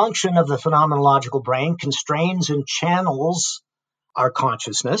and function of the phenomenological brain constrains and channels our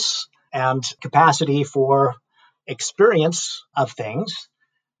consciousness and capacity for experience of things.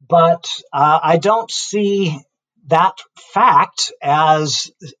 But I don't see that fact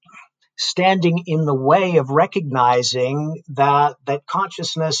as standing in the way of recognizing that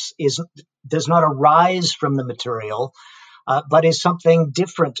consciousness does not arise from the material, but is something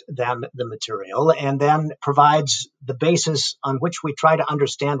different than the material, and then provides the basis on which we try to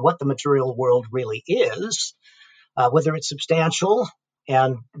understand what the material world really is, whether it's substantial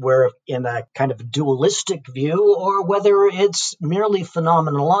and we're in a kind of dualistic view, or whether it's merely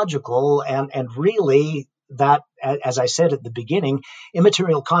phenomenological and really that, as I said at the beginning,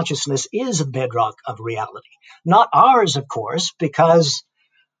 immaterial consciousness is a bedrock of reality. Not ours, of course, because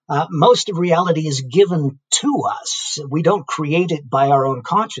most of reality is given to us. We don't create it by our own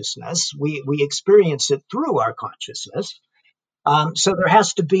consciousness. We experience it through our consciousness. So there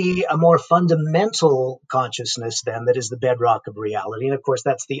has to be a more fundamental consciousness then that is the bedrock of reality. And of course,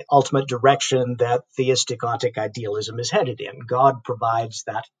 that's the ultimate direction that theistic ontic idealism is headed in. God provides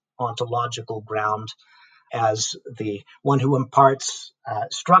that ontological ground as the one who imparts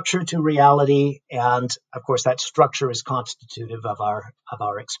structure to reality. And of course, that structure is constitutive of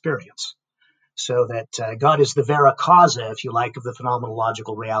our experience. So that God is the vera causa, if you like, of the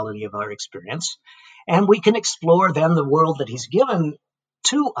phenomenological reality of our experience. And we can explore then the world that he's given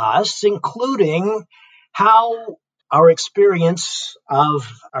to us, including how our experience of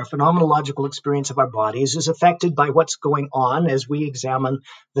our phenomenological experience of our bodies is affected by what's going on as we examine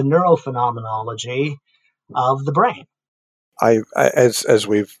the neurophenomenology of the brain. As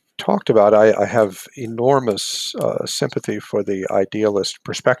we've talked about, I have enormous sympathy for the idealist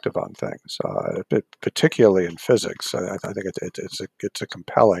perspective on things, particularly in physics. I think it's a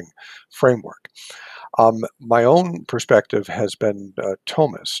compelling framework. My own perspective has been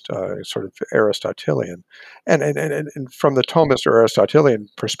Thomist, sort of Aristotelian, and from the Thomist or Aristotelian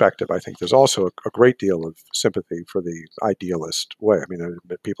perspective, I think there's also a great deal of sympathy for the idealist way. I mean,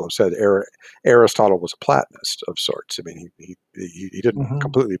 people have said Aristotle was a Platonist of sorts. I mean, he didn't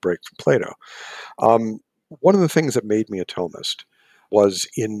completely break from Plato. One of the things that made me a Thomist was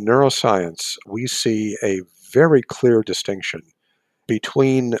in neuroscience, we see a very clear distinction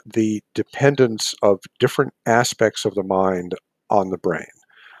between the dependence of different aspects of the mind on the brain.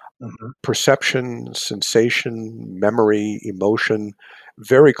 Perception, sensation, memory, emotion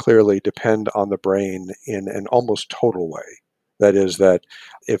very clearly depend on the brain in an almost total way. That is, that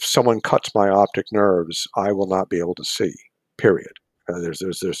if someone cuts my optic nerves, I will not be able to see, period. There's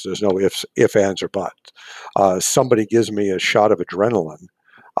no if, ands, or buts. Somebody gives me a shot of adrenaline,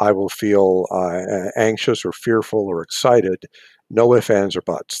 I will feel anxious or fearful or excited. No ifs, ands, or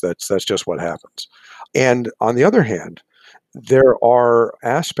buts. That's just what happens. And on the other hand, there are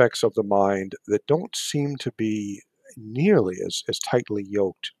aspects of the mind that don't seem to be nearly as tightly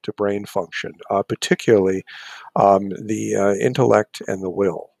yoked to brain function, particularly the intellect and the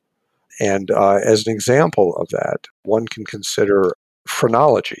will. And as an example of that, one can consider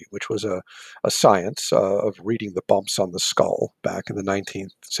phrenology, which was a science of reading the bumps on the skull back in the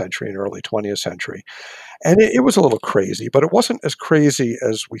 19th century and early 20th century. And it was a little crazy, but it wasn't as crazy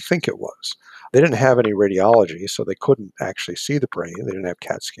as we think it was. They didn't have any radiology, so they couldn't actually see the brain. They didn't have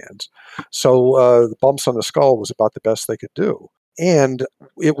CAT scans. So the bumps on the skull was about the best they could do. And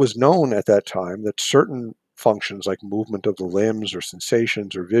it was known at that time that certain functions like movement of the limbs or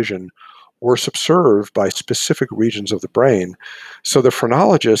sensations or vision were subserved by specific regions of the brain. So the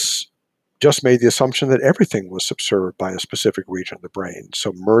phrenologists just made the assumption that everything was subserved by a specific region of the brain.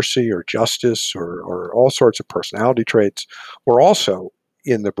 So mercy or justice or all sorts of personality traits were also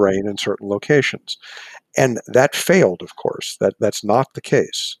in the brain in certain locations. And that failed, of course. That's not the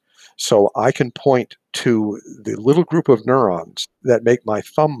case. So I can point to the little group of neurons that make my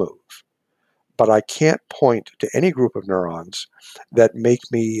thumb move, but I can't point to any group of neurons that make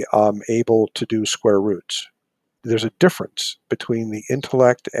me able to do square roots. There's a difference between the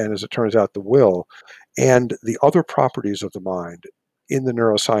intellect and, as it turns out, the will and the other properties of the mind in the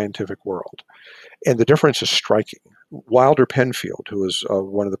neuroscientific world. And the difference is striking. Wilder Penfield, who was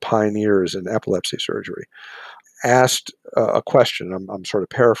one of the pioneers in epilepsy surgery, asked a question. I'm sort of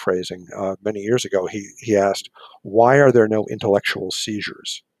paraphrasing. Many years ago, he asked, why are there no intellectual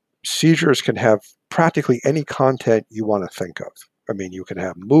seizures? Seizures can have practically any content you want to think of. I mean, you can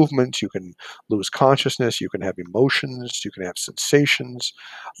have movements, you can lose consciousness, you can have emotions, you can have sensations,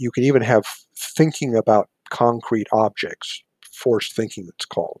 you can even have thinking about concrete objects, forced thinking it's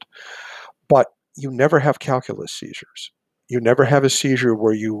called. But you never have calculus seizures. You never have a seizure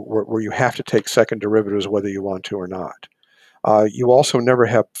where you have to take second derivatives whether you want to or not. You also never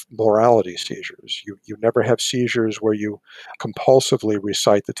have morality seizures. You never have seizures where you compulsively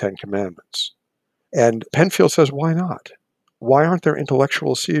recite the Ten Commandments. And Penfield says, why not? Why aren't there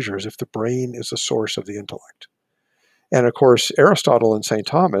intellectual seizures if the brain is the source of the intellect? And of course, Aristotle and St.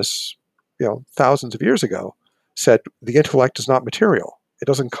 Thomas, thousands of years ago, said the intellect is not material. It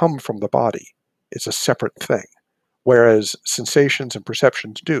doesn't come from the body. It's a separate thing, whereas sensations and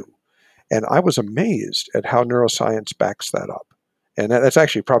perceptions do. And I was amazed at how neuroscience backs that up. And that's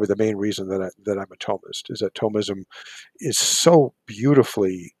actually probably the main reason that I'm a Thomist, is that Thomism is so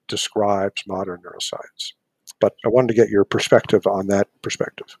beautifully describes modern neuroscience. But I wanted to get your perspective on that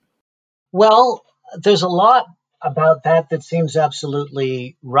perspective. Well, there's a lot about that seems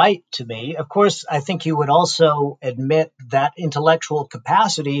absolutely right to me. Of course, I think you would also admit that intellectual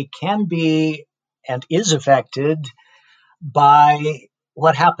capacity can be and is affected by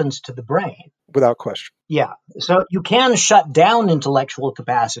what happens to the brain. Without question. Yeah. So you can shut down intellectual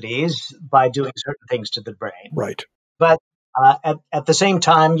capacities by doing certain things to the brain. Right. But at the same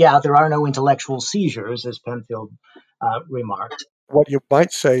time, there are no intellectual seizures, as Penfield remarked. What you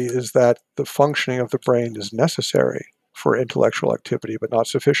might say is that the functioning of the brain is necessary for intellectual activity, but not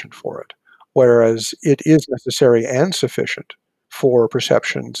sufficient for it. Whereas it is necessary and sufficient for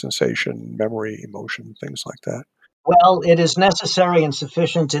perception, sensation, memory, emotion, things like that. Well, it is necessary and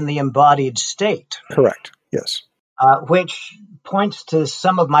sufficient in the embodied state. Correct. Yes. Which points to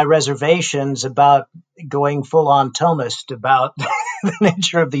some of my reservations about going full-on Thomist about the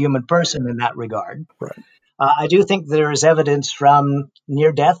nature of the human person in that regard. Right. I do think there is evidence from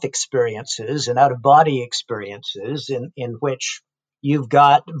near-death experiences and out-of-body experiences in which you've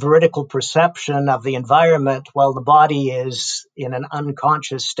got veridical perception of the environment while the body is in an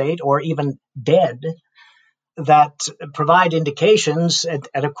unconscious state or even dead, that provide indications, and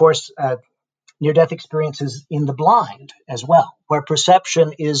of course, near-death experiences in the blind as well, where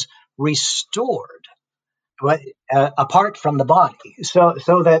perception is restored apart from the body, so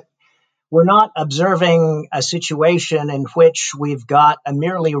that we're not observing a situation in which we've got a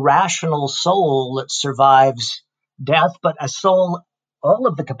merely rational soul that survives death, but a soul, all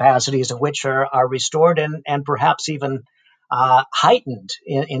of the capacities of which are restored and perhaps even heightened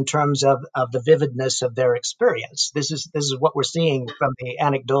in terms of the vividness of their experience. This is what we're seeing from the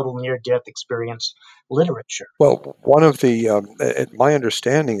anecdotal near-death experience literature. Well, one of the my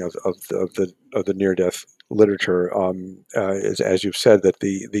understanding of the near-death literature is, as you've said, that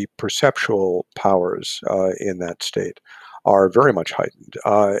the perceptual powers in that state are very much heightened,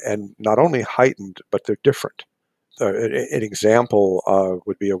 and not only heightened, but they're different. An example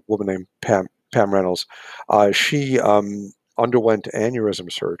would be a woman named Pam Reynolds. She underwent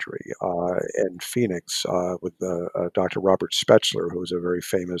aneurysm surgery in Phoenix with Dr. Robert Spetzler, who was a very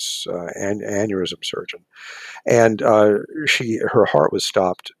famous aneurysm surgeon. And her heart was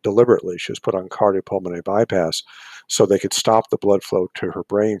stopped deliberately. She was put on cardiopulmonary bypass so they could stop the blood flow to her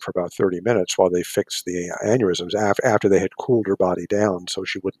brain for about 30 minutes while they fixed the aneurysms after they had cooled her body down so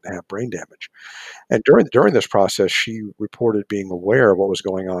she wouldn't have brain damage. And during this process, she reported being aware of what was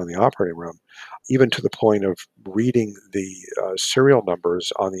going on in the operating room, even to the point of reading the serial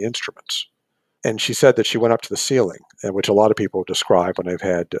numbers on the instruments. And she said that she went up to the ceiling, which a lot of people describe when they've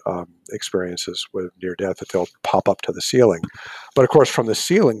had experiences with near death, that they'll pop up to the ceiling. But of course, from the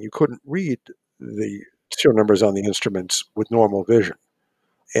ceiling, you couldn't read the serial numbers on the instruments with normal vision,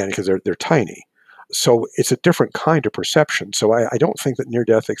 and because they're tiny. So it's a different kind of perception. So I don't think that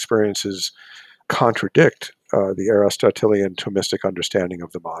near-death experiences contradict the Aristotelian Thomistic understanding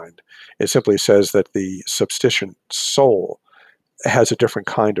of the mind. It simply says that the subsistent soul has a different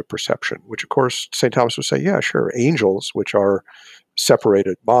kind of perception, which of course St. Thomas would say, yeah, sure, angels, which are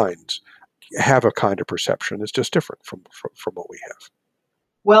separated minds, have a kind of perception. It's just different from what we have.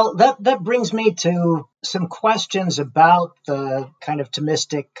 Well, that brings me to some questions about the kind of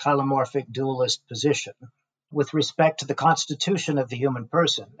Thomistic, hylomorphic, dualist position with respect to the constitution of the human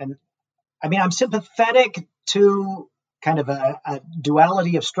person. And I mean, I'm sympathetic to kind of a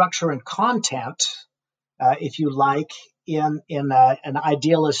duality of structure and content, if you like, in an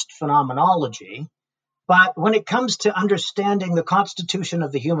idealist phenomenology. But when it comes to understanding the constitution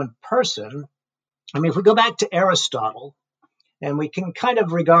of the human person, I mean, if we go back to Aristotle, and we can kind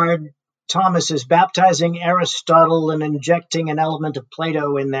of regard Thomas as baptizing Aristotle and injecting an element of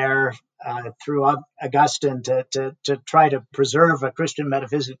Plato in there through Augustine to try to preserve a Christian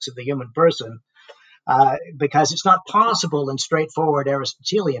metaphysics of the human person, because it's not possible in straightforward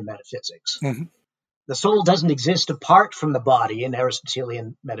Aristotelian metaphysics. Mm-hmm. The soul doesn't exist apart from the body in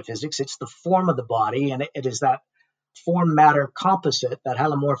Aristotelian metaphysics. It's the form of the body, and it is that form-matter composite, that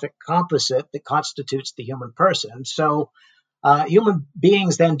hylomorphic composite, that constitutes the human person. So human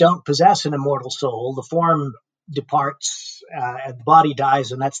beings then don't possess an immortal soul. The form departs, the body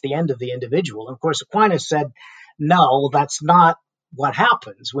dies, and that's the end of the individual. And of course, Aquinas said, no, that's not what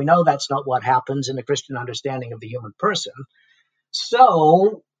happens. We know that's not what happens in the Christian understanding of the human person.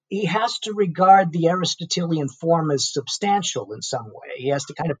 So he has to regard the Aristotelian form as substantial in some way. He has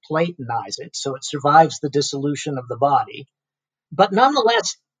to kind of Platonize it so it survives the dissolution of the body. But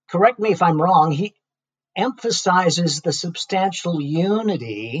nonetheless, correct me if I'm wrong, he emphasizes the substantial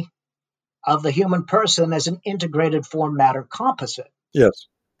unity of the human person as an integrated form-matter composite. Yes.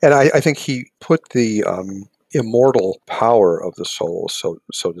 And I think he put the immortal power of the soul,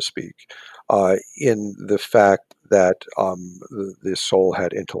 so to speak, in the fact that the soul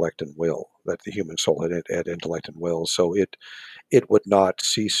had intellect and will, that the human soul had intellect and will. So it would not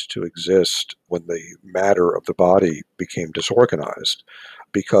cease to exist when the matter of the body became disorganized,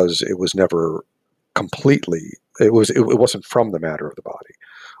 because it was never completely, it wasn't from the matter of the body.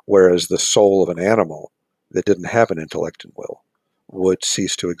 Whereas the soul of an animal that didn't have an intellect and will would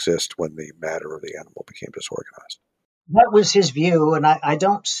cease to exist when the matter of the animal became disorganized. That was his view, and I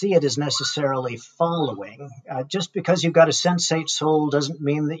don't see it as necessarily following. Just because you've got a sensate soul doesn't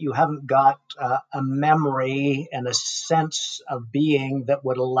mean that you haven't got a memory and a sense of being that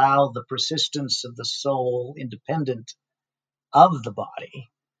would allow the persistence of the soul independent of the body.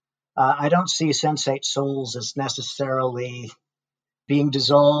 I don't see sensate souls as necessarily being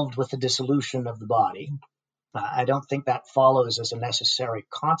dissolved with the dissolution of the body. I don't think that follows as a necessary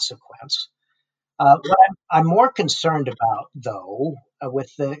consequence. What I'm more concerned about, though,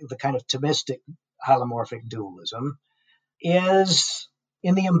 with the kind of Thomistic hylomorphic dualism, is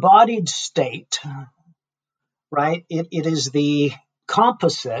in the embodied state, right? It is the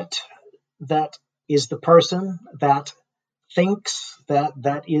composite that is the person that thinks,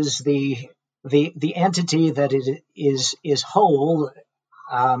 that is the entity that it is whole.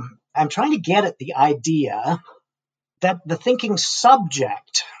 I'm trying to get at the idea that the thinking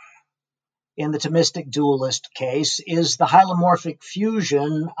subject in the Thomistic dualist case is the hylomorphic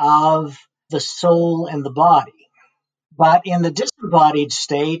fusion of the soul and the body. But in the disembodied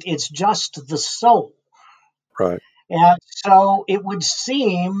state, it's just the soul. Right. And so it would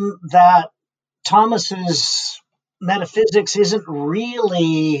seem that Thomas's metaphysics isn't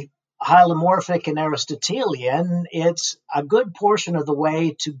really hylomorphic and Aristotelian. It's a good portion of the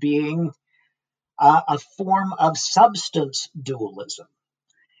way to being a form of substance dualism,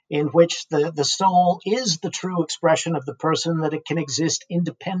 in which the soul is the true expression of the person, that it can exist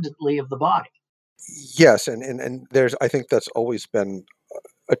independently of the body. Yes, and there's, I think that's always been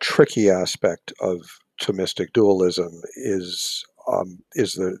a tricky aspect of Thomistic dualism is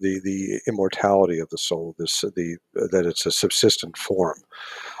the immortality of the soul, that it's a subsistent form.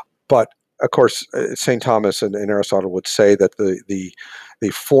 But of course, St. Thomas and Aristotle would say that the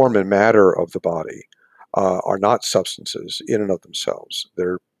form and matter of the body are not substances in and of themselves.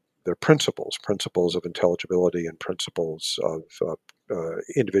 They're principles of intelligibility and principles of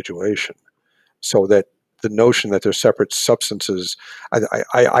individuation. So that the notion that they're separate substances,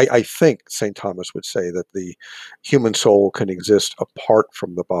 I think St. Thomas would say that the human soul can exist apart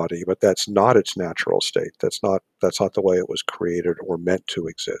from the body, but that's not its natural state. That's not the way it was created or meant to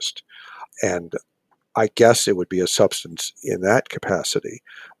exist. And I guess it would be a substance in that capacity,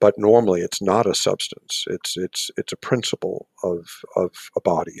 but normally it's not a substance. It's a principle of a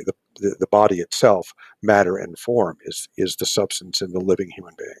body. The body itself, matter and form, is the substance in the living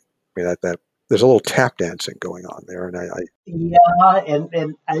human being. I mean, that there's a little tap dancing going on there, and and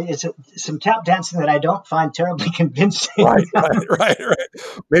it's some tap dancing that I don't find terribly convincing. Right.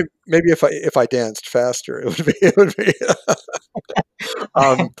 Maybe if I danced faster, it would be.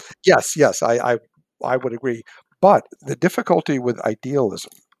 Yes, I would agree. But the difficulty with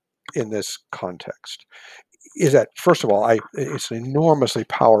idealism in this context is that, first of all, it's an enormously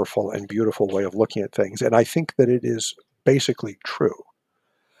powerful and beautiful way of looking at things, and I think that it is basically true.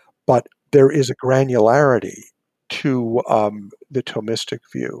 But there is a granularity to the Thomistic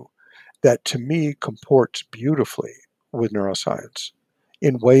view that, to me, comports beautifully with neuroscience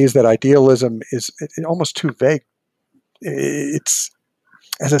in ways that idealism is almost too vague. It's,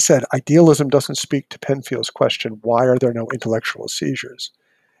 as I said, idealism doesn't speak to Penfield's question, why are there no intellectual seizures?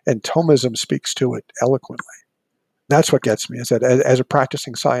 And Thomism speaks to it eloquently. That's what gets me, is that as a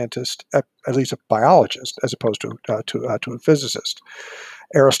practicing scientist, at least a biologist, as opposed to a physicist,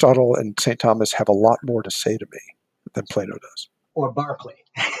 Aristotle and St. Thomas have a lot more to say to me than Plato does. Or Berkeley.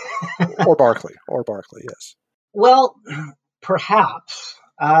 or Berkeley, yes. Well, perhaps.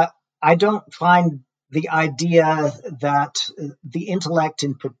 I don't find the idea that the intellect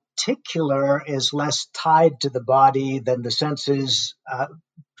in particular is less tied to the body than the senses,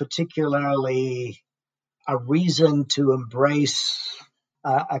 particularly a reason to embrace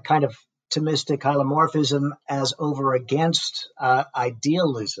a kind of Thomistic hylomorphism as over against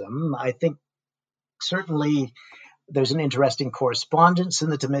idealism. I think certainly there's an interesting correspondence in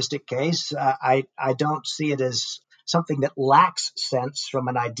the Thomistic case. I don't see it as something that lacks sense from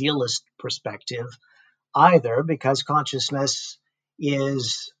an idealist perspective either, because consciousness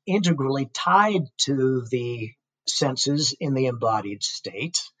is integrally tied to the senses in the embodied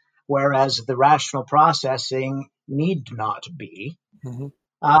state, whereas the rational processing need not be. Mm-hmm.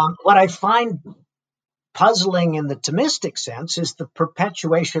 What I find puzzling in the Thomistic sense is the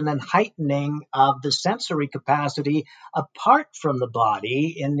perpetuation and heightening of the sensory capacity apart from the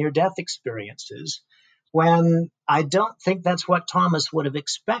body in near-death experiences, when I don't think that's what Thomas would have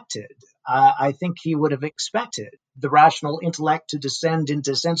expected. I think he would have expected the rational intellect to descend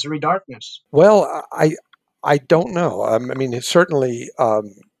into sensory darkness. Well, I don't know. I mean, certainly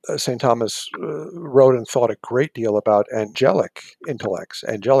St. Thomas wrote and thought a great deal about angelic intellects,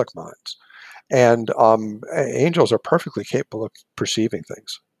 angelic minds. And angels are perfectly capable of perceiving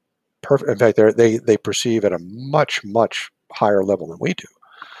things. In fact, they perceive at a much, much higher level than we do.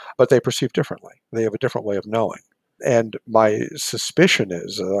 But they perceive differently. They have a different way of knowing. And my suspicion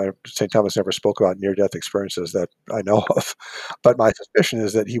is, St. Thomas never spoke about near-death experiences that I know of, but my suspicion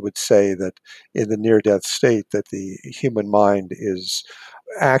is that he would say that in the near-death state that the human mind is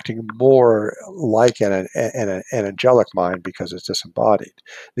acting more like an angelic mind because it's disembodied.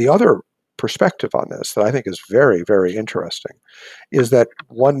 The other perspective on this that I think is very, very interesting is that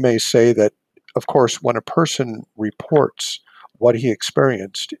one may say that, of course, when a person reports what he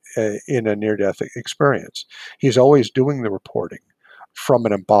experienced in a near-death experience, he's always doing the reporting from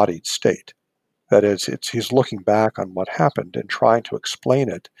an embodied state. That is, he's looking back on what happened and trying to explain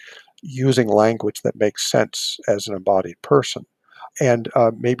it using language that makes sense as an embodied person. And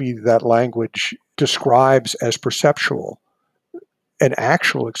maybe that language describes as perceptual an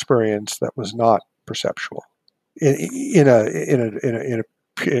actual experience that was not perceptual in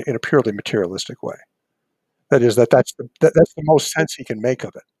a purely materialistic way. That is, that's the most sense he can make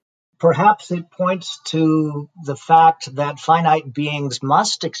of it. Perhaps it points to the fact that finite beings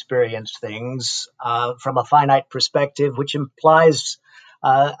must experience things from a finite perspective, which implies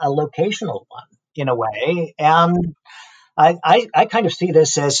a locational one in a way. And I kind of see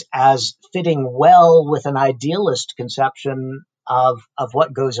this as fitting well with an idealist conception of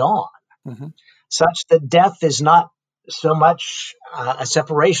what goes on, Mm-hmm. such that death is not so much a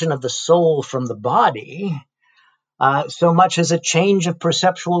separation of the soul from the body, so much as a change of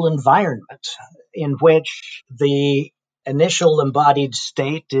perceptual environment in which the initial embodied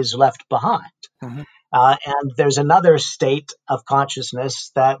state is left behind. Mm-hmm. And there's another state of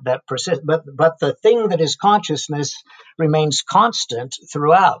consciousness that persists, but the thing that is consciousness remains constant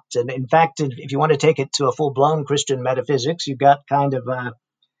throughout. And in fact, if you want to take it to a full-blown Christian metaphysics, you've got kind of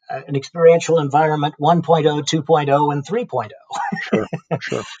an experiential environment 1.0, 2.0, and 3.0.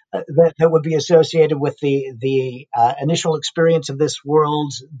 Sure. that would be associated with the initial experience of this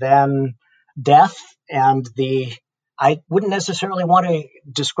world, then death, and I wouldn't necessarily want to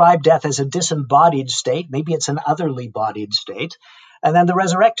describe death as a disembodied state. Maybe it's an otherly bodied state, and then the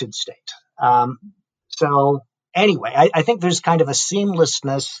resurrected state. So anyway, I think there's kind of a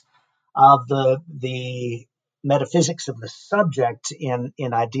seamlessness of the metaphysics of the subject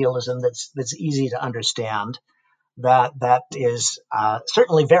in idealism that's easy to understand. That is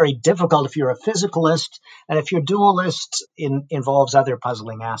certainly very difficult if you're a physicalist, and if you're dualist, involves other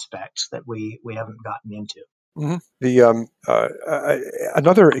puzzling aspects that we haven't gotten into. Mm-hmm.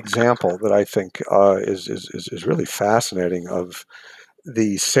 Another example that I think is really fascinating of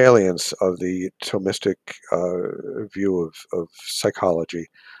the salience of the Thomistic view of psychology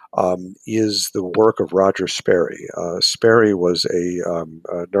is the work of Roger Sperry. Sperry was a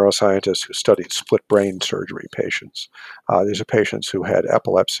neuroscientist who studied split brain surgery patients. These are patients who had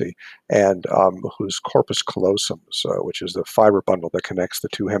epilepsy and whose corpus callosum, which is the fiber bundle that connects the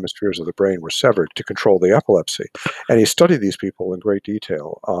two hemispheres of the brain, were severed to control the epilepsy. And he studied these people in great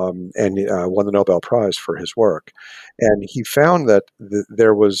detail and won the Nobel Prize for his work. And he found that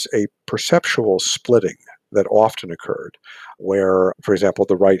there was a perceptual splitting that often occurred, where, for example,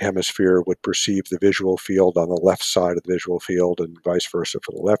 the right hemisphere would perceive the visual field on the left side of the visual field and vice versa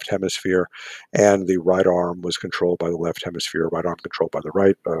for the left hemisphere, and the right arm was controlled by the left hemisphere, right arm controlled by the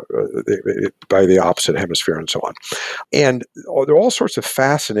right, by the opposite hemisphere, and so on. And there are all sorts of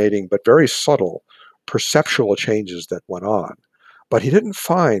fascinating but very subtle perceptual changes that went on. But he didn't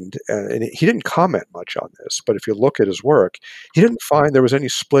find, and he didn't comment much on this, but if you look at his work, he didn't find there was any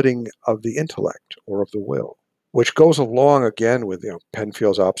splitting of the intellect or of the will, which goes along again with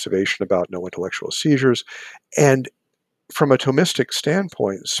Penfield's observation about no intellectual seizures. And from a Thomistic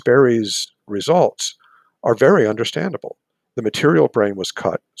standpoint, Sperry's results are very understandable. The material brain was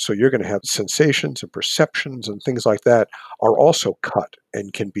cut, so you're going to have sensations and perceptions and things like that are also cut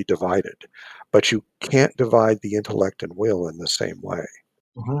and can be divided. But you can't divide the intellect and will in the same way.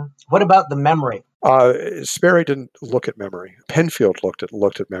 Mm-hmm. What about the memory? Sperry didn't look at memory. Penfield looked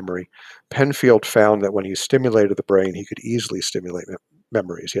at memory. Penfield found that when he stimulated the brain, he could easily stimulate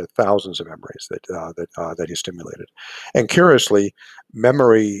memories. He had thousands of memories that he stimulated. And curiously,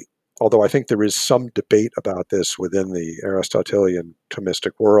 memory, although I think there is some debate about this within the Aristotelian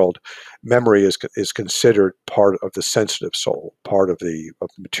Thomistic world, memory is considered part of the sensitive soul, part of the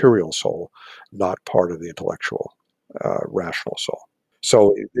material soul, not part of the intellectual, rational soul.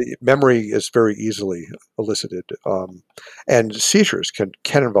 So memory is very easily elicited, and seizures can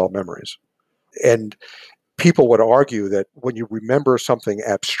involve memories. And people would argue that when you remember something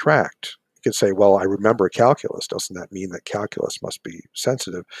abstract, you could say, well, I remember calculus. Doesn't that mean that calculus must be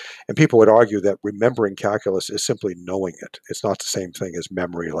sensitive? And people would argue that remembering calculus is simply knowing it. It's not the same thing as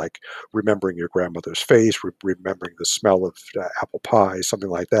memory, like remembering your grandmother's face, remembering the smell of apple pie, something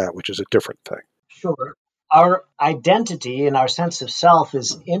like that, which is a different thing. Sure. Our identity and our sense of self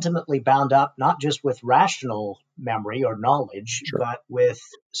is intimately bound up not just with rational memory or knowledge, Sure. but with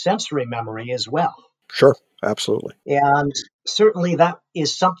sensory memory as well. Sure. Absolutely. And certainly that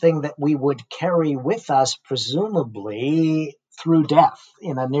is something that we would carry with us, presumably through death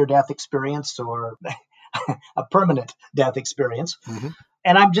in a near death experience or a permanent death experience. Mm-hmm.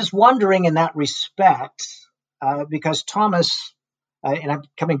 And I'm just wondering in that respect, because Thomas, and I'm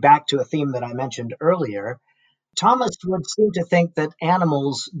coming back to a theme that I mentioned earlier, Thomas would seem to think that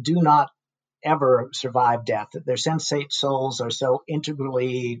animals do not ever survive death, that their sensate souls are so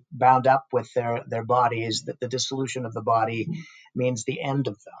integrally bound up with their bodies that the dissolution of the body means the end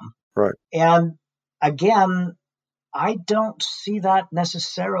of them. Right. And again, I don't see that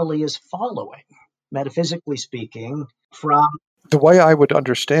necessarily as following, metaphysically speaking, from. The way I would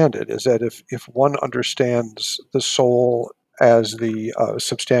understand it is that if one understands the soul as the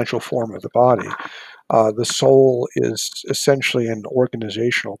substantial form of the body, the soul is essentially an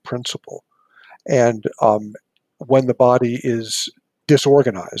organizational principle. And when the body is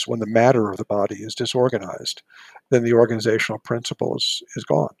disorganized, when the matter of the body is disorganized, then the organizational principle is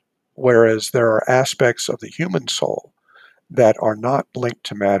gone. Whereas there are aspects of the human soul that are not linked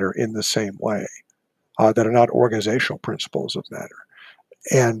to matter in the same way, that are not organizational principles of matter.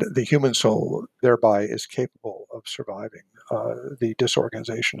 And the human soul thereby is capable of surviving the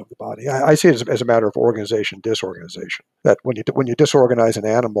disorganization of the body. I see it as a matter of organization, disorganization. That when you disorganize an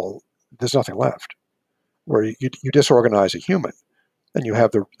animal, there's nothing left. Where you disorganize a human, and you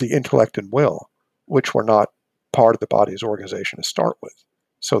have the intellect and will, which were not part of the body's organization to start with.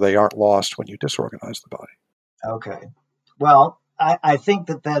 So they aren't lost when you disorganize the body. Okay. Well, I think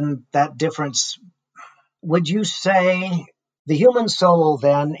that then that difference, would you say the human soul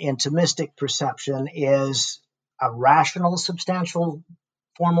then in Thomistic perception is a rational, substantial,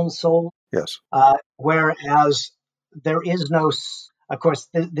 formal soul? Yes. Whereas there is no, of course,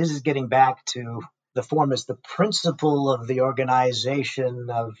 this is getting back to the form as the principle of the organization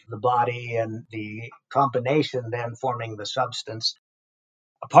of the body and the combination then forming the substance.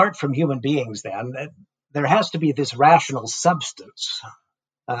 Apart from human beings, then, there has to be this rational substance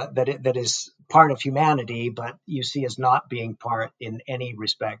that is part of humanity, but you see as not being part in any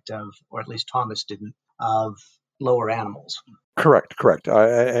respect of, or at least Thomas didn't, of lower animals. Correct.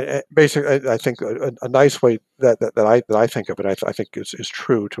 Basically, I think a nice way that I think of it, I think is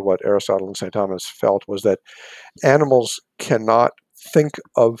true to what Aristotle and St. Thomas felt, was that animals cannot think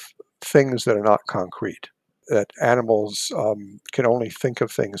of things that are not concrete. That animals can only think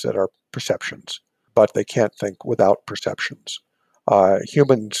of things that are perceptions, but they can't think without perceptions.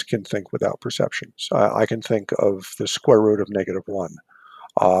 Humans can think without perceptions. I can think of the square root of -1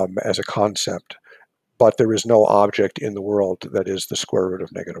 as a concept, but there is no object in the world that is the square root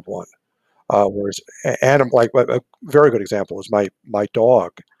of -1. Whereas like a very good example is my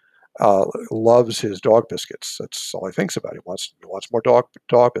dog loves his dog biscuits. That's all he thinks about. He wants more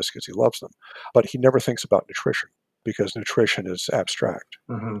dog biscuits. He loves them, but he never thinks about nutrition because nutrition is abstract.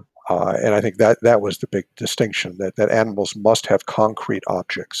 Mm-hmm. And I think that was the big distinction, that animals must have concrete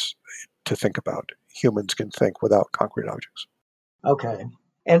objects to think about. Humans can think without concrete objects. Okay.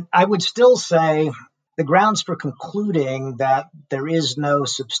 And I would still say the grounds for concluding that there is no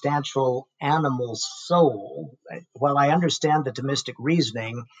substantial animal soul, while I understand the Thomistic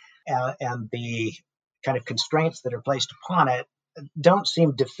reasoning and the kind of constraints that are placed upon it, don't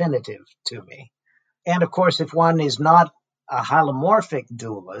seem definitive to me. And of course, if one is not a hylomorphic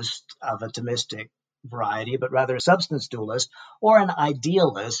dualist of a Thomistic variety, but rather a substance dualist or an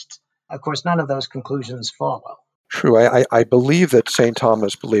idealist, of course, none of those conclusions follow. True. I believe that St.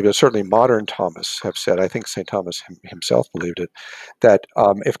 Thomas believed it. Certainly modern Thomas have said, I think St. Thomas himself believed it, that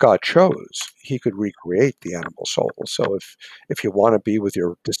if God chose, he could recreate the animal soul. So if you want to be with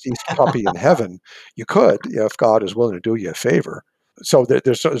your deceased puppy in heaven, you could, if God is willing to do you a favor. So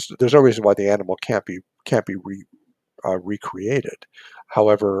there's no reason why the animal can't be recreated.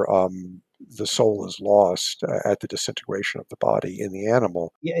 However, the soul is lost at the disintegration of the body in the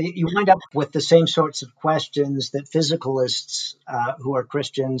animal. You wind up with the same sorts of questions that physicalists who are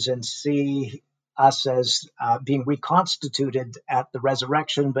Christians and see us as being reconstituted at the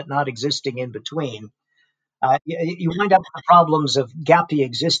resurrection, but not existing in between. You wind up with problems of gappy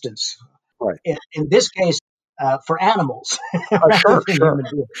existence. Right. In this case, for animals.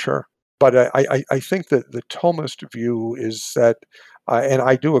 Sure. But I think that the Thomist view is that, and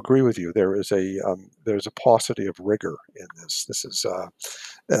I do agree with you. There's a paucity of rigor in this. This is,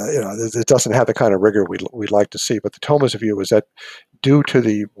 it doesn't have the kind of rigor we'd like to see. But the Thomist view is that, due to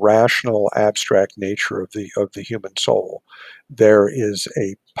the rational, abstract nature of the human soul, there is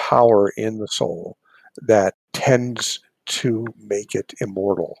a power in the soul that tends to make it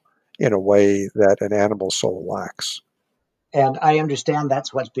immortal in a way that an animal soul lacks. And I understand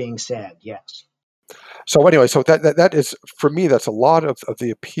that's what's being said, yes. So anyway, so that is, for me, that's a lot of the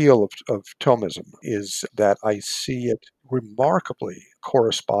appeal of Thomism, is that I see it remarkably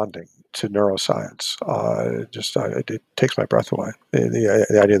corresponding to neuroscience. It takes my breath away.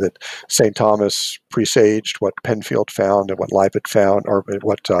 The idea that St. Thomas presaged what Penfield found and what Leibniz found, or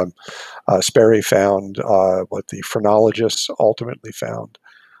what Sperry found, what the phrenologists ultimately found,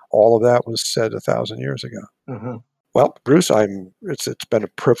 all of that was said 1,000 years ago. Mm-hmm. Well, Bruce, it's been a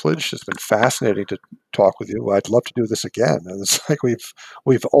privilege. It's been fascinating to talk with you. I'd love to do this again. And it's like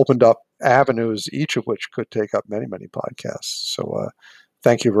we've opened up avenues, each of which could take up many, many podcasts. So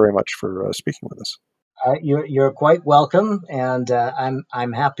thank you very much for speaking with us. You're quite welcome, and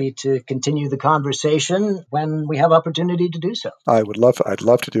I'm happy to continue the conversation when we have opportunity to do so. I'd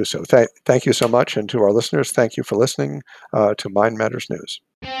love to do so. Thank you so much, and to our listeners, thank you for listening to Mind Matters News.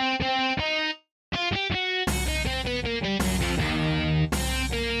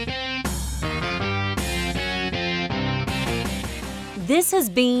 This has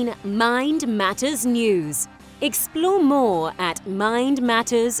been Mind Matters News. Explore more at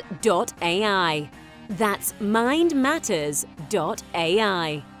mindmatters.ai. That's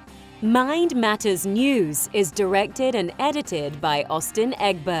mindmatters.ai. Mind Matters News is directed and edited by Austin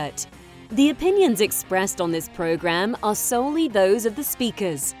Egbert. The opinions expressed on this program are solely those of the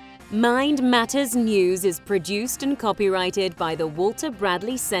speakers. Mind Matters News is produced and copyrighted by the Walter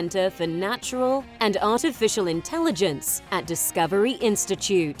Bradley Center for Natural and Artificial Intelligence at Discovery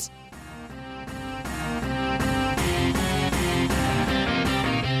Institute.